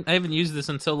See, I haven't used this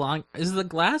in so long. Is the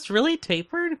glass really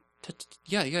tapered?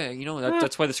 Yeah. You know,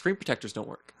 that's why the screen protectors don't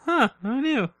work. Huh, I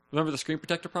knew. Remember the screen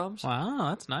protector problems? Wow,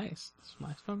 that's nice. Is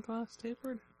my phone glass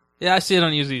tapered? Yeah, I see I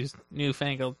don't use these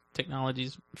newfangled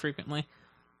technologies frequently.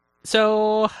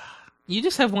 So, You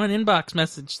just have one inbox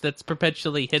message that's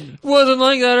perpetually hidden. Wasn't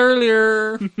like that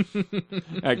earlier.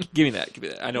 All right, give me that.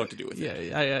 I know what to do with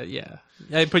it. Yeah.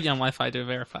 I put you on Wi-Fi to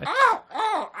verify.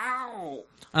 Ow!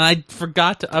 And I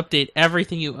forgot to update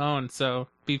everything you own, so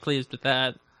be pleased with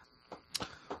that.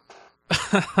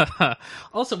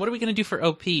 Also, what are we going to do for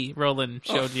OP, Roland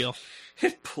show deal?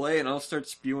 Hit play and I'll start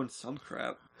spewing some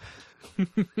crap.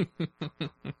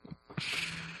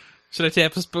 Should I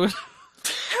tap a spoon?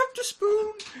 Tap the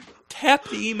spoon. Tap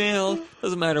the email.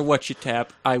 Doesn't matter what you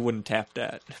tap. I wouldn't tap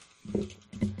that.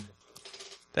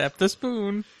 Tap the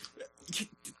spoon.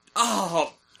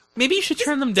 Oh, Maybe you should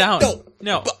turn them down.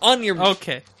 No. But on your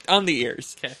Okay. on the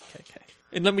ears. Okay.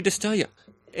 And let me just tell you,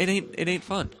 it ain't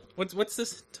fun. What's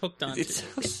this hooked on? It's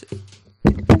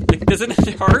like, doesn't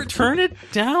it hurt? Turn it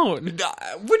down.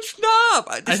 Which knob?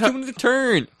 I just doing the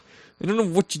turn. I don't know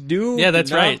what you do. Yeah,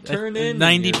 that's right. Turn in.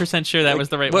 90% sure that was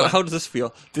the right one. How does this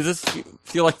feel? Does this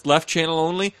feel like left channel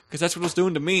only? Because that's what it was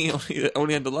doing to me.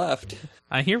 Only had the left.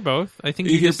 I hear both. I think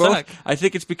You you hear just both? suck. I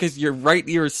think it's because your right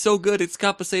ear is so good it's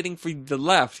compensating for the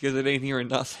left because it ain't hearing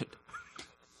nothing.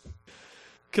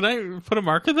 Can I put a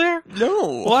marker there?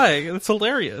 No. Why? It's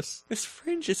hilarious. This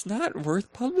Fringe is not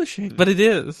worth publishing. But it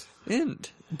is.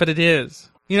 But it is.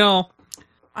 You know,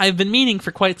 I've been meaning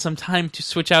for quite some time to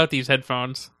switch out these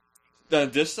headphones.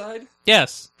 This side?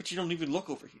 Yes. But you don't even look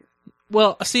over here.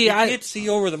 Well, see, I can't see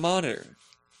over the monitor.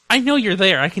 I know you're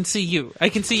there. I can see you. I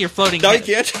can see your floating No, head.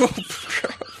 you can't.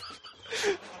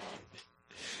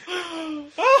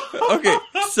 Okay,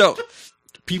 so,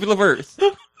 people of Earth,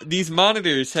 these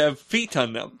monitors have feet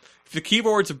on them. If the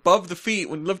keyboard's above the feet,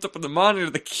 when you lift up on the monitor,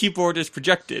 the keyboard is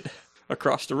projected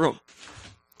across the room.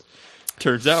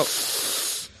 Turns out.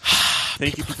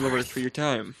 Thank you, people of Earth, for your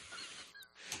time.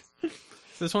 Is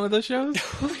this one of those shows?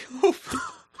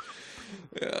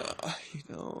 Yeah,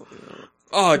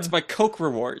 Oh, it's my Coke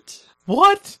rewards.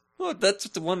 What? Well, that's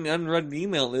what the one unread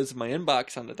email is in my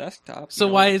inbox on the desktop. So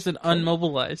why is it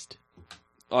unmobilized?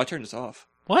 Oh, I turned this off.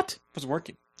 What? It wasn't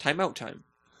working. Timeout time.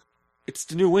 It's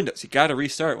the new Windows. You gotta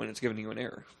restart when it's giving you an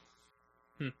error.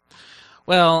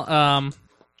 Well,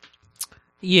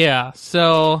 yeah,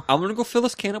 so... I'm gonna go fill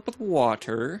this can up with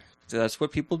water. So that's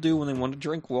what people do when they want to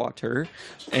drink water.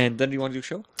 And then do you want to do a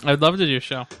show? I'd love to do a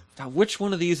show. Now, which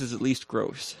one of these is at least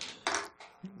gross?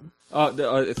 I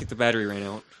think the battery ran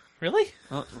out. Really?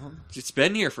 It's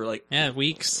been here for like... Yeah,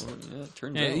 weeks. Yeah, it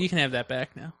turns Yeah, out. you can have that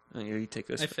back now. Oh, yeah, you take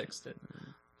this. I fixed it.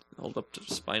 Hold up to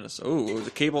the spinous. Oh,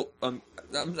 the cable. I'm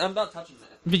not touching that.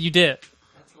 But you did.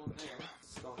 That's going there.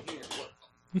 It's going here.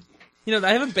 What? You know,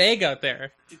 I have a bag out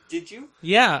there. Did you?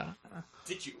 Yeah.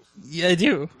 Did you? Yeah, I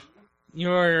do.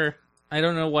 Your... I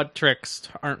don't know what tricks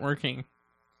aren't working.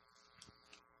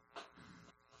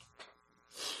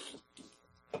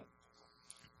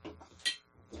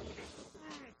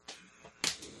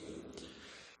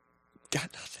 Got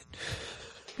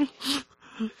nothing.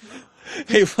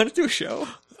 Hey, want to do a show?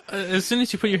 As soon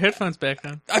as you put your headphones back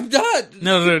on. I'm done.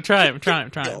 No, try him.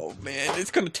 Oh man,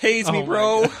 it's gonna tase me, Oh, my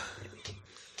bro. God.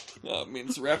 I mean,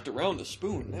 it's wrapped around the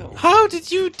spoon now. How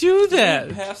did you do You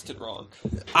that? passed it wrong.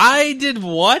 I did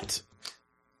what?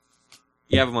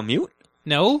 You have him on mute?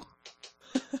 No?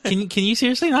 Can you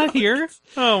seriously not hear?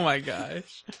 Oh my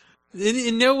gosh.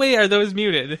 In no way are those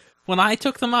muted. When I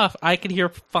took them off, I could hear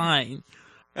fine.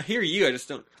 I hear you. I just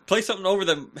don't play something over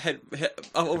the head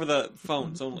over the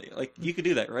phones only. Like you could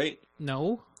do that, right?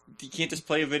 No? You can't just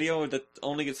play a video that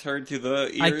only gets heard through the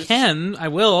ears. I can. I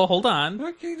will. Hold on.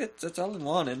 Okay, that's all I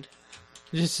wanted.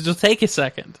 It'll take a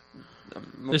second.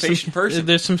 I'm a patient person.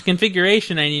 There's some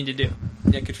configuration I need to do.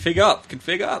 Yeah, config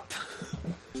up.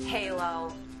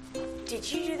 Halo. Did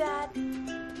you do that?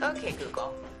 Okay,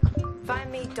 Google.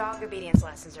 Find me dog obedience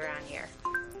lessons around here.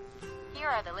 Here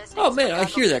are the listings. Oh man, for I dog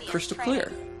hear that obedience crystal training.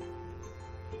 clear.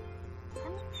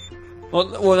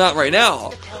 Well, not right now.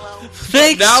 The pillow.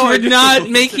 Thanks Now I for do. not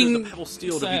Considered making the Pebble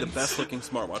Steel to be the sense. best-looking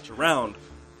smartwatch around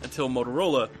until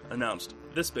Motorola announced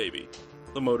this baby,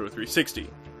 the Moto 360.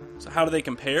 So how do they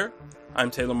compare? I'm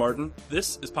Taylor Martin,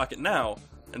 this is Pocket Now,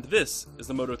 and this is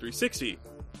the Moto 360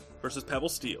 versus Pebble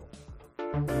Steel.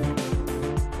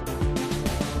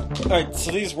 Alright,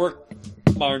 so these work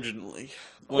marginally.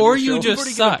 Or Wanna you show? just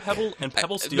We've already suck. given Pebble and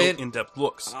Pebble Steel man, in-depth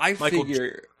looks. I Michael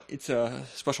figure it's a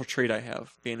special trait I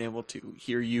have, being able to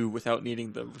hear you without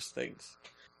needing those things.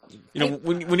 You know,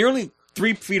 when you're only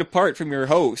 3 feet apart from your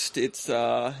host, it's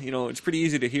it's pretty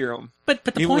easy to hear them. But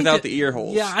the Even point without that- the ear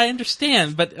holes. Yeah, I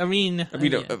understand, but I mean, I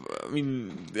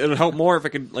mean, it'd help more if I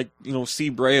could, see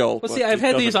Braille. well, see, I've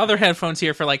had these other headphones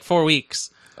here for like 4 weeks.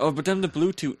 Oh, but then the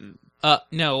Bluetooth.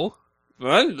 No.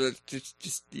 Well,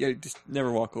 just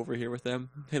never walk over here with them.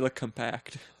 They look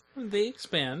compact. They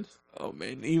expand. Oh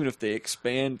man, even if they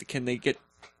expand, can they get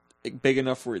big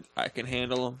enough where I can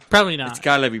handle them? Probably not. It's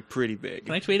gotta be pretty big.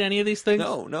 Can I tweet any of these things?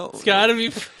 No. It's gotta be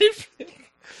pretty big.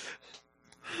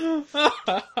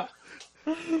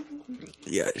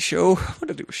 Yeah, show. What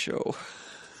to do a show?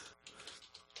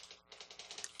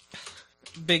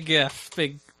 Big.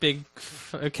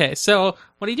 Okay, so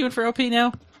what are you doing for OP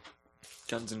now?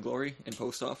 Guns and Glory and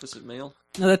Post Office and Mail.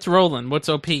 No, that's Roland. What's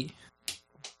OP?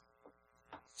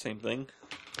 Same thing.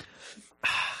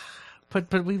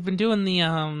 But we've been doing the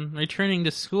returning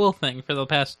to school thing for the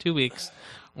past 2 weeks,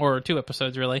 or 2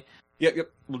 episodes really.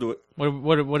 Yep. We'll do it.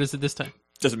 What is it this time?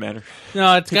 Doesn't matter.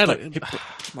 No, it's got Hit to play.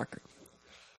 Marker.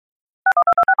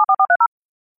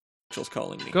 Rachel's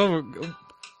calling me. go.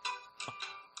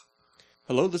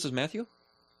 Hello, this is Matthew.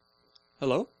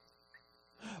 Hello.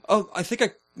 Oh, I think I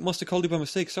must have called you by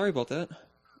mistake. Sorry about that.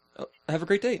 Have a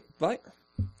great day. Bye.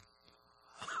 Did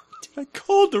I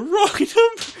call the wrong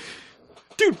number?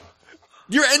 Dude,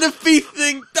 your NFB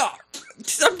thing. Oh,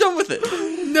 I'm done with it.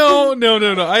 No.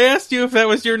 I asked you if that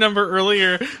was your number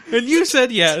earlier, and you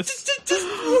said yes.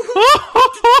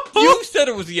 You said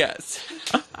it was yes.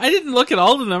 I didn't look at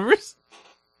all the numbers.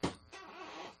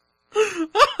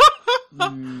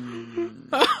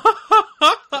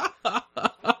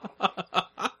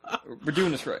 We're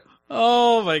doing this right.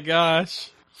 Oh my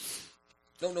gosh.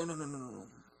 No.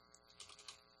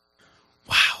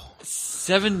 Wow.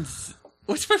 7.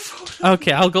 What's my phone?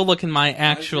 Okay, I'll go look in my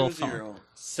actual 500. phone.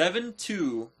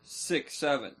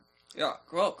 7267. Yeah.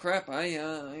 Well, crap.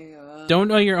 I Don't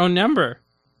know your own number.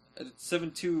 It's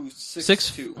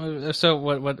 7262. So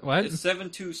what? It's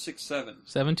 7267.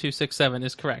 7267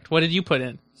 is correct. What did you put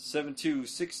in?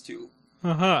 7262.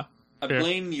 Uh-huh. I Sure.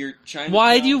 blame your China.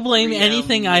 Why do you blame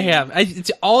anything I have? It's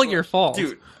all your fault.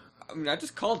 Dude, I mean, I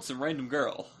just called some random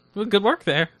girl. Well, good work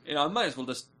there. You know, I might as well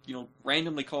just,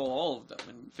 randomly call all of them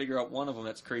and figure out one of them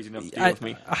that's crazy enough to deal with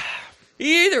me.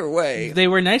 Either way. They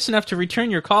were nice enough to return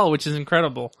your call, which is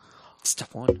incredible.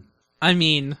 Step one. I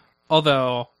mean,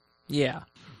 although, yeah.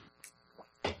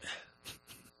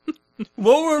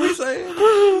 What were we saying?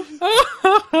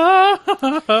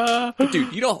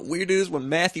 Dude, you know how weird it is when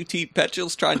Matthew T.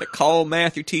 Petrel's trying to call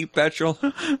Matthew T. Petrel?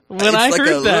 When I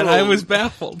heard that, I was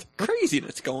baffled.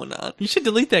 Craziness going on. You should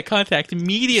delete that contact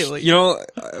immediately. You know,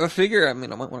 I figure, I might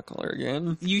want to call her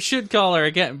again. You should call her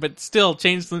again, but still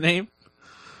change the name.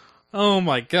 Oh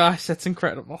my gosh, that's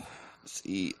incredible.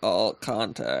 See all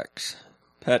contacts.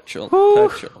 Petrel.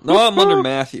 No, I'm under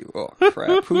Matthew. Oh,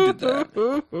 crap. Who did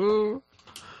that?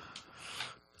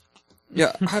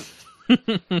 Yeah. Stop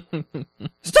doing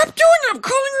it! I'm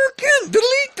calling her again!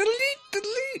 Delete!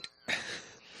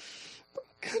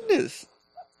 Goodness.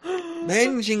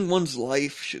 Managing one's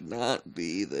life should not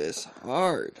be this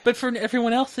hard. But for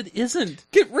everyone else, it isn't.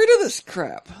 Get rid of this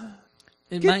crap.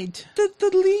 Might.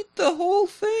 Delete the whole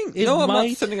thing. It No, I'm might.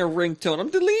 not sending a ringtone. I'm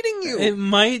deleting you. It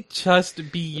might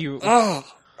just be you. Oh.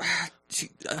 See,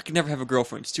 I can never have a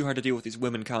girlfriend. It's too hard to deal with these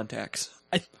women contacts.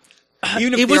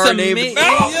 Even if It they was are named...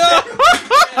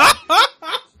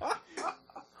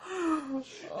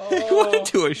 You want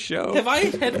to do a show? Have I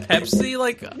had Pepsi?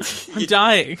 Like, I'm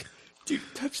dying. Dude,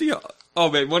 Pepsi... Oh,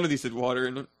 man, one of these had water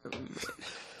in it.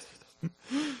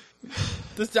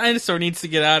 This dinosaur needs to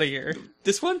get out of here.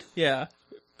 This one? Yeah.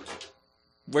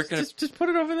 Where can Just put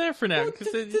it over there for now, because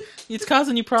it's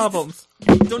causing you problems.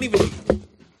 Don't even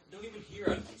hear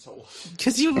out of these holes.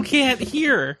 Because you can't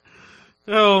hear.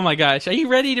 Oh my gosh. Are you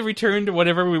ready to return to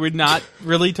whatever we were not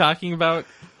really talking about?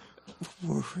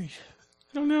 Were we?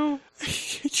 I don't know.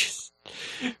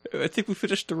 I think we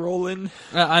finished the roll-in.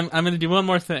 I'm going to do one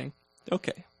more thing.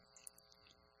 Okay.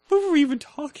 What were we even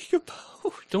talking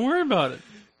about? Don't worry about it.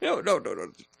 No.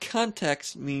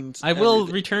 Context means I will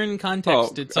everything. return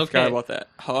context. It's I okay. forgot about that.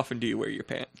 How often do you wear your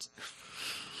pants?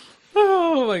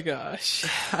 Oh my gosh.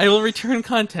 I will return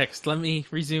context. Let me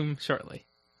resume shortly.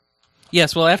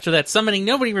 Yes, well, after that summoning,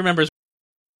 nobody remembers.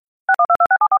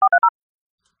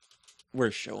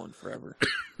 We're showing forever.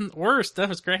 Worst. That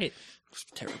was great. It's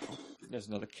terrible. There's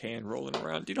another can rolling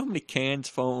around. Do you know how many cans,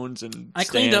 phones, and I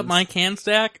cleaned up stands? my can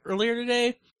stack earlier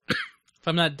today. If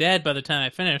I'm not dead by the time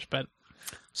I finish, but...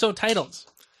 So, titles.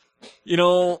 You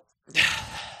know,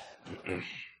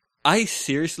 I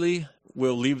seriously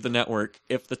will leave the network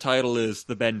if the title is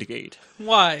The Bendgate.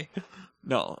 Why?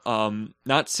 No,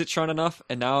 not Citron enough,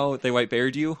 and now they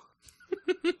white-beared you.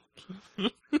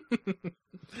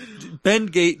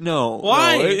 Bendgate, no.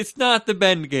 Why? No, it's not the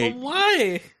Bendgate.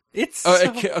 Why? It's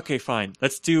Okay, fine.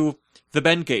 Let's do The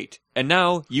Bendgate. And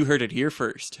now, you heard it here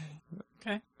first.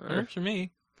 Okay, works for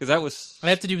me. Because that was... I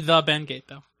have to do the Bengate,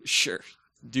 though. Sure.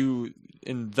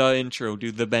 In the intro,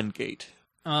 do The Bendgate.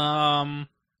 Do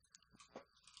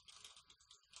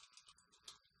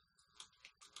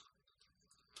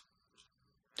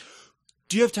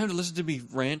you have time to listen to me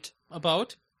rant?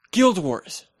 About? Guild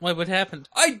Wars. What happened?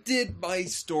 I did my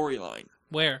storyline.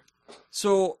 Where?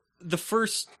 So the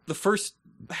first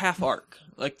half arc,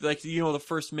 like the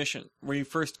first mission where you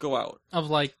first go out Of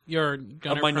like your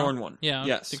Gunner of my Pro? Norn one. Yeah,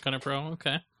 Yes. the Gunner Pro,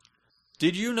 okay.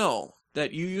 Did you know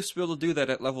that you used to be able to do that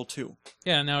at level 2?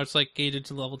 Yeah, now it's like gated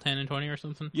to level 10 and 20 or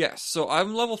something. Yes. So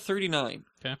I'm level 39.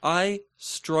 Okay. I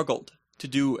struggled to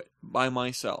do it by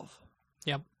myself.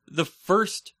 Yep. The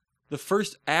first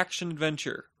action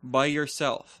adventure by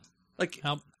yourself, like,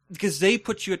 Help. because they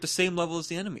put you at the same level as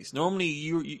the enemies. Normally,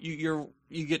 you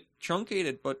get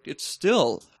truncated, but it's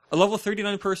still a level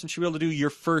 39 person should be able to do your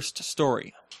first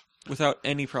story without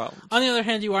any problems. On the other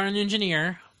hand, you are an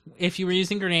engineer. If you were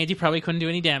using grenades, you probably couldn't do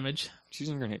any damage. She's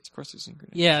using grenades, of course. She's using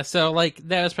grenades. Yeah, so like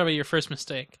that was probably your first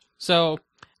mistake. So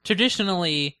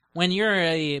traditionally, when you're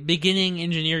a beginning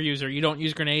engineer user, you don't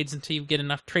use grenades until you get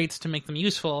enough traits to make them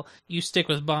useful. You stick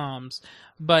with bombs.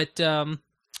 But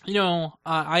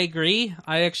I agree.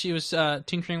 I actually was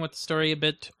tinkering with the story a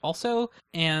bit also,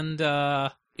 and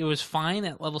it was fine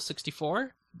at level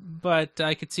 64. But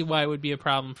I could see why it would be a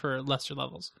problem for lesser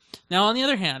levels. Now, on the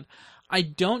other hand, I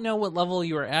don't know what level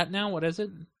you are at now. What is it?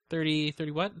 30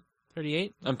 what?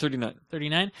 38? I'm 39.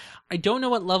 39? I don't know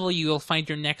what level you'll find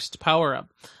your next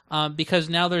power-up. Because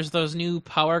now there's those new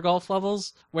power golf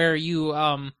levels where you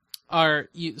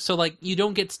you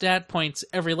don't get stat points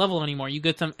every level anymore. You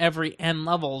get them every N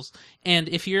levels. And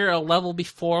if you're a level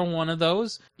before one of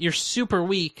those, you're super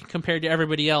weak compared to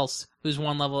everybody else who's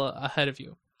one level ahead of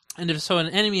you. And if so an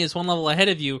enemy is one level ahead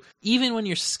of you, even when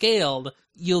you're scaled,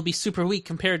 you'll be super weak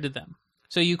compared to them.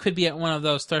 So you could be at one of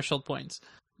those threshold points.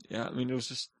 Yeah, I mean, it was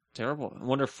just terrible. I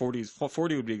wonder if 40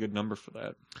 would be a good number for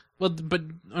that. Well, but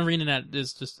ArenaNet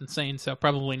is just insane, so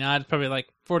probably not. It's probably like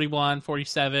 41,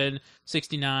 47,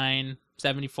 69,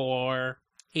 74,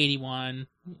 81,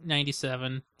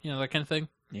 97, that kind of thing.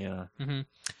 Yeah. Mm-hmm.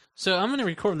 So I'm going to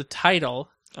record the title.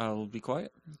 I'll be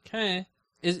quiet. Okay.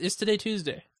 Is today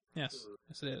Tuesday? Yes.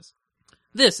 Yes, it is.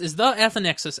 This is The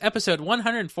Athenexus, episode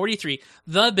 143,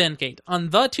 The Bendgate, on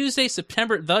the Tuesday,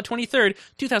 September the 23rd,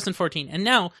 2014. And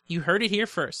now, you heard it here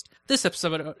first. This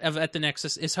episode of At the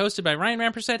Nexus is hosted by Ryan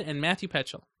Rampersad and Matthew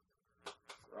Petchel.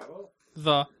 Bravo.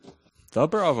 The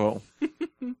Bravo.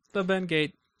 The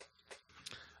Bendgate.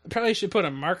 I probably should put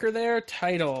a marker there.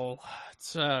 Title.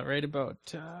 It's right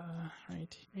about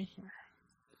right here.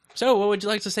 So, what would you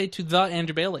like to say to the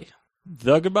Andrew Bailey?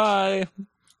 The goodbye.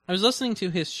 I was listening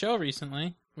to his show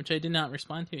recently, which I did not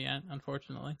respond to yet,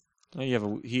 unfortunately.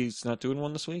 Oh, he's not doing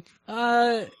one this week? It's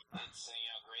great that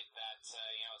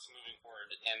it's moving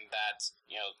forward, and that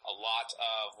a lot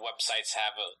of websites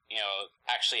have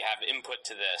actually have input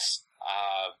to this.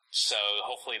 So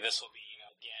hopefully this will be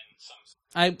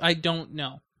again some. I don't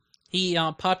know. He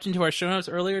popped into our show notes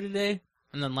earlier today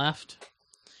and then left.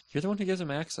 You're the one who gives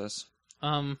him access.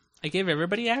 I gave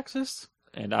everybody access.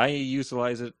 And I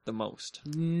utilize it the most.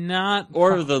 Not...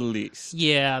 Or the least.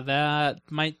 Yeah, that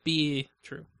might be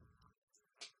true.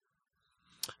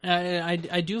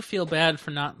 I do feel bad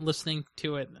for not listening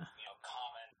to it. Common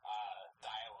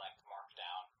dialect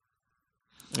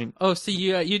markdown. I mean, oh, so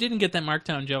you didn't get that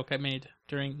markdown joke I made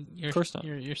during your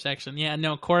section. Yeah,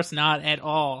 no, of course not at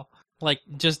all. Like,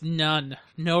 just none.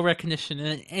 No recognition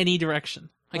in any direction.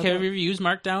 Like, have you ever used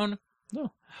markdown?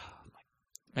 No.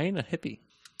 I ain't a hippie.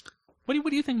 What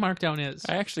do you think Markdown is?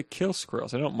 I actually kill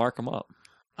squirrels. I don't mark them up.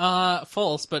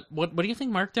 False. But what do you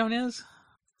think Markdown is?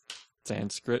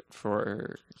 Sanskrit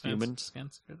for humans.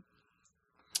 Sanskrit.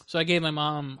 So I gave my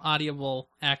mom Audible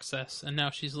access, and now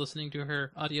she's listening to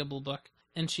her Audible book,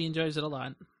 and she enjoys it a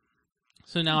lot.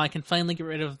 So now I can finally get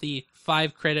rid of the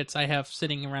 5 credits I have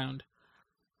sitting around.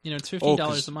 It's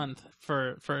 $15 a month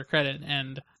for a credit,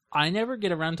 and I never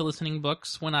get around to listening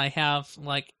books when I have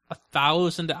like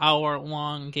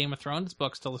 1,000-hour-long Game of Thrones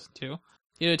books to listen to.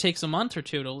 It takes a month or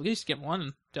two to at least get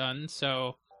one done,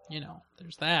 so,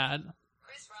 there's that.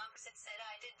 Chris Robinson said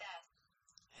I did that.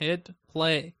 Hit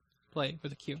play. Play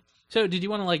with a Q. So, did you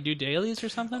want to do dailies or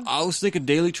something? I was thinking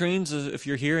daily trains if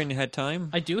you're here and you had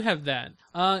time. I do have that.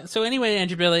 So anyway,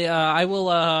 Andrew Bailey, I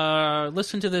will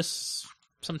listen to this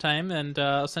sometime, and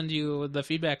I'll send you the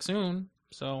feedback soon.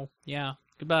 So, yeah.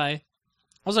 Goodbye.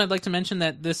 Also, I'd like to mention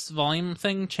that this volume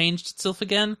thing changed itself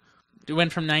again. It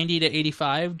went from 90 to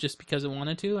 85 just because it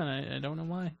wanted to, and I don't know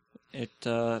why. It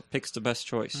picks the best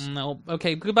choice. No.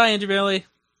 Okay, goodbye, Andrew Bailey.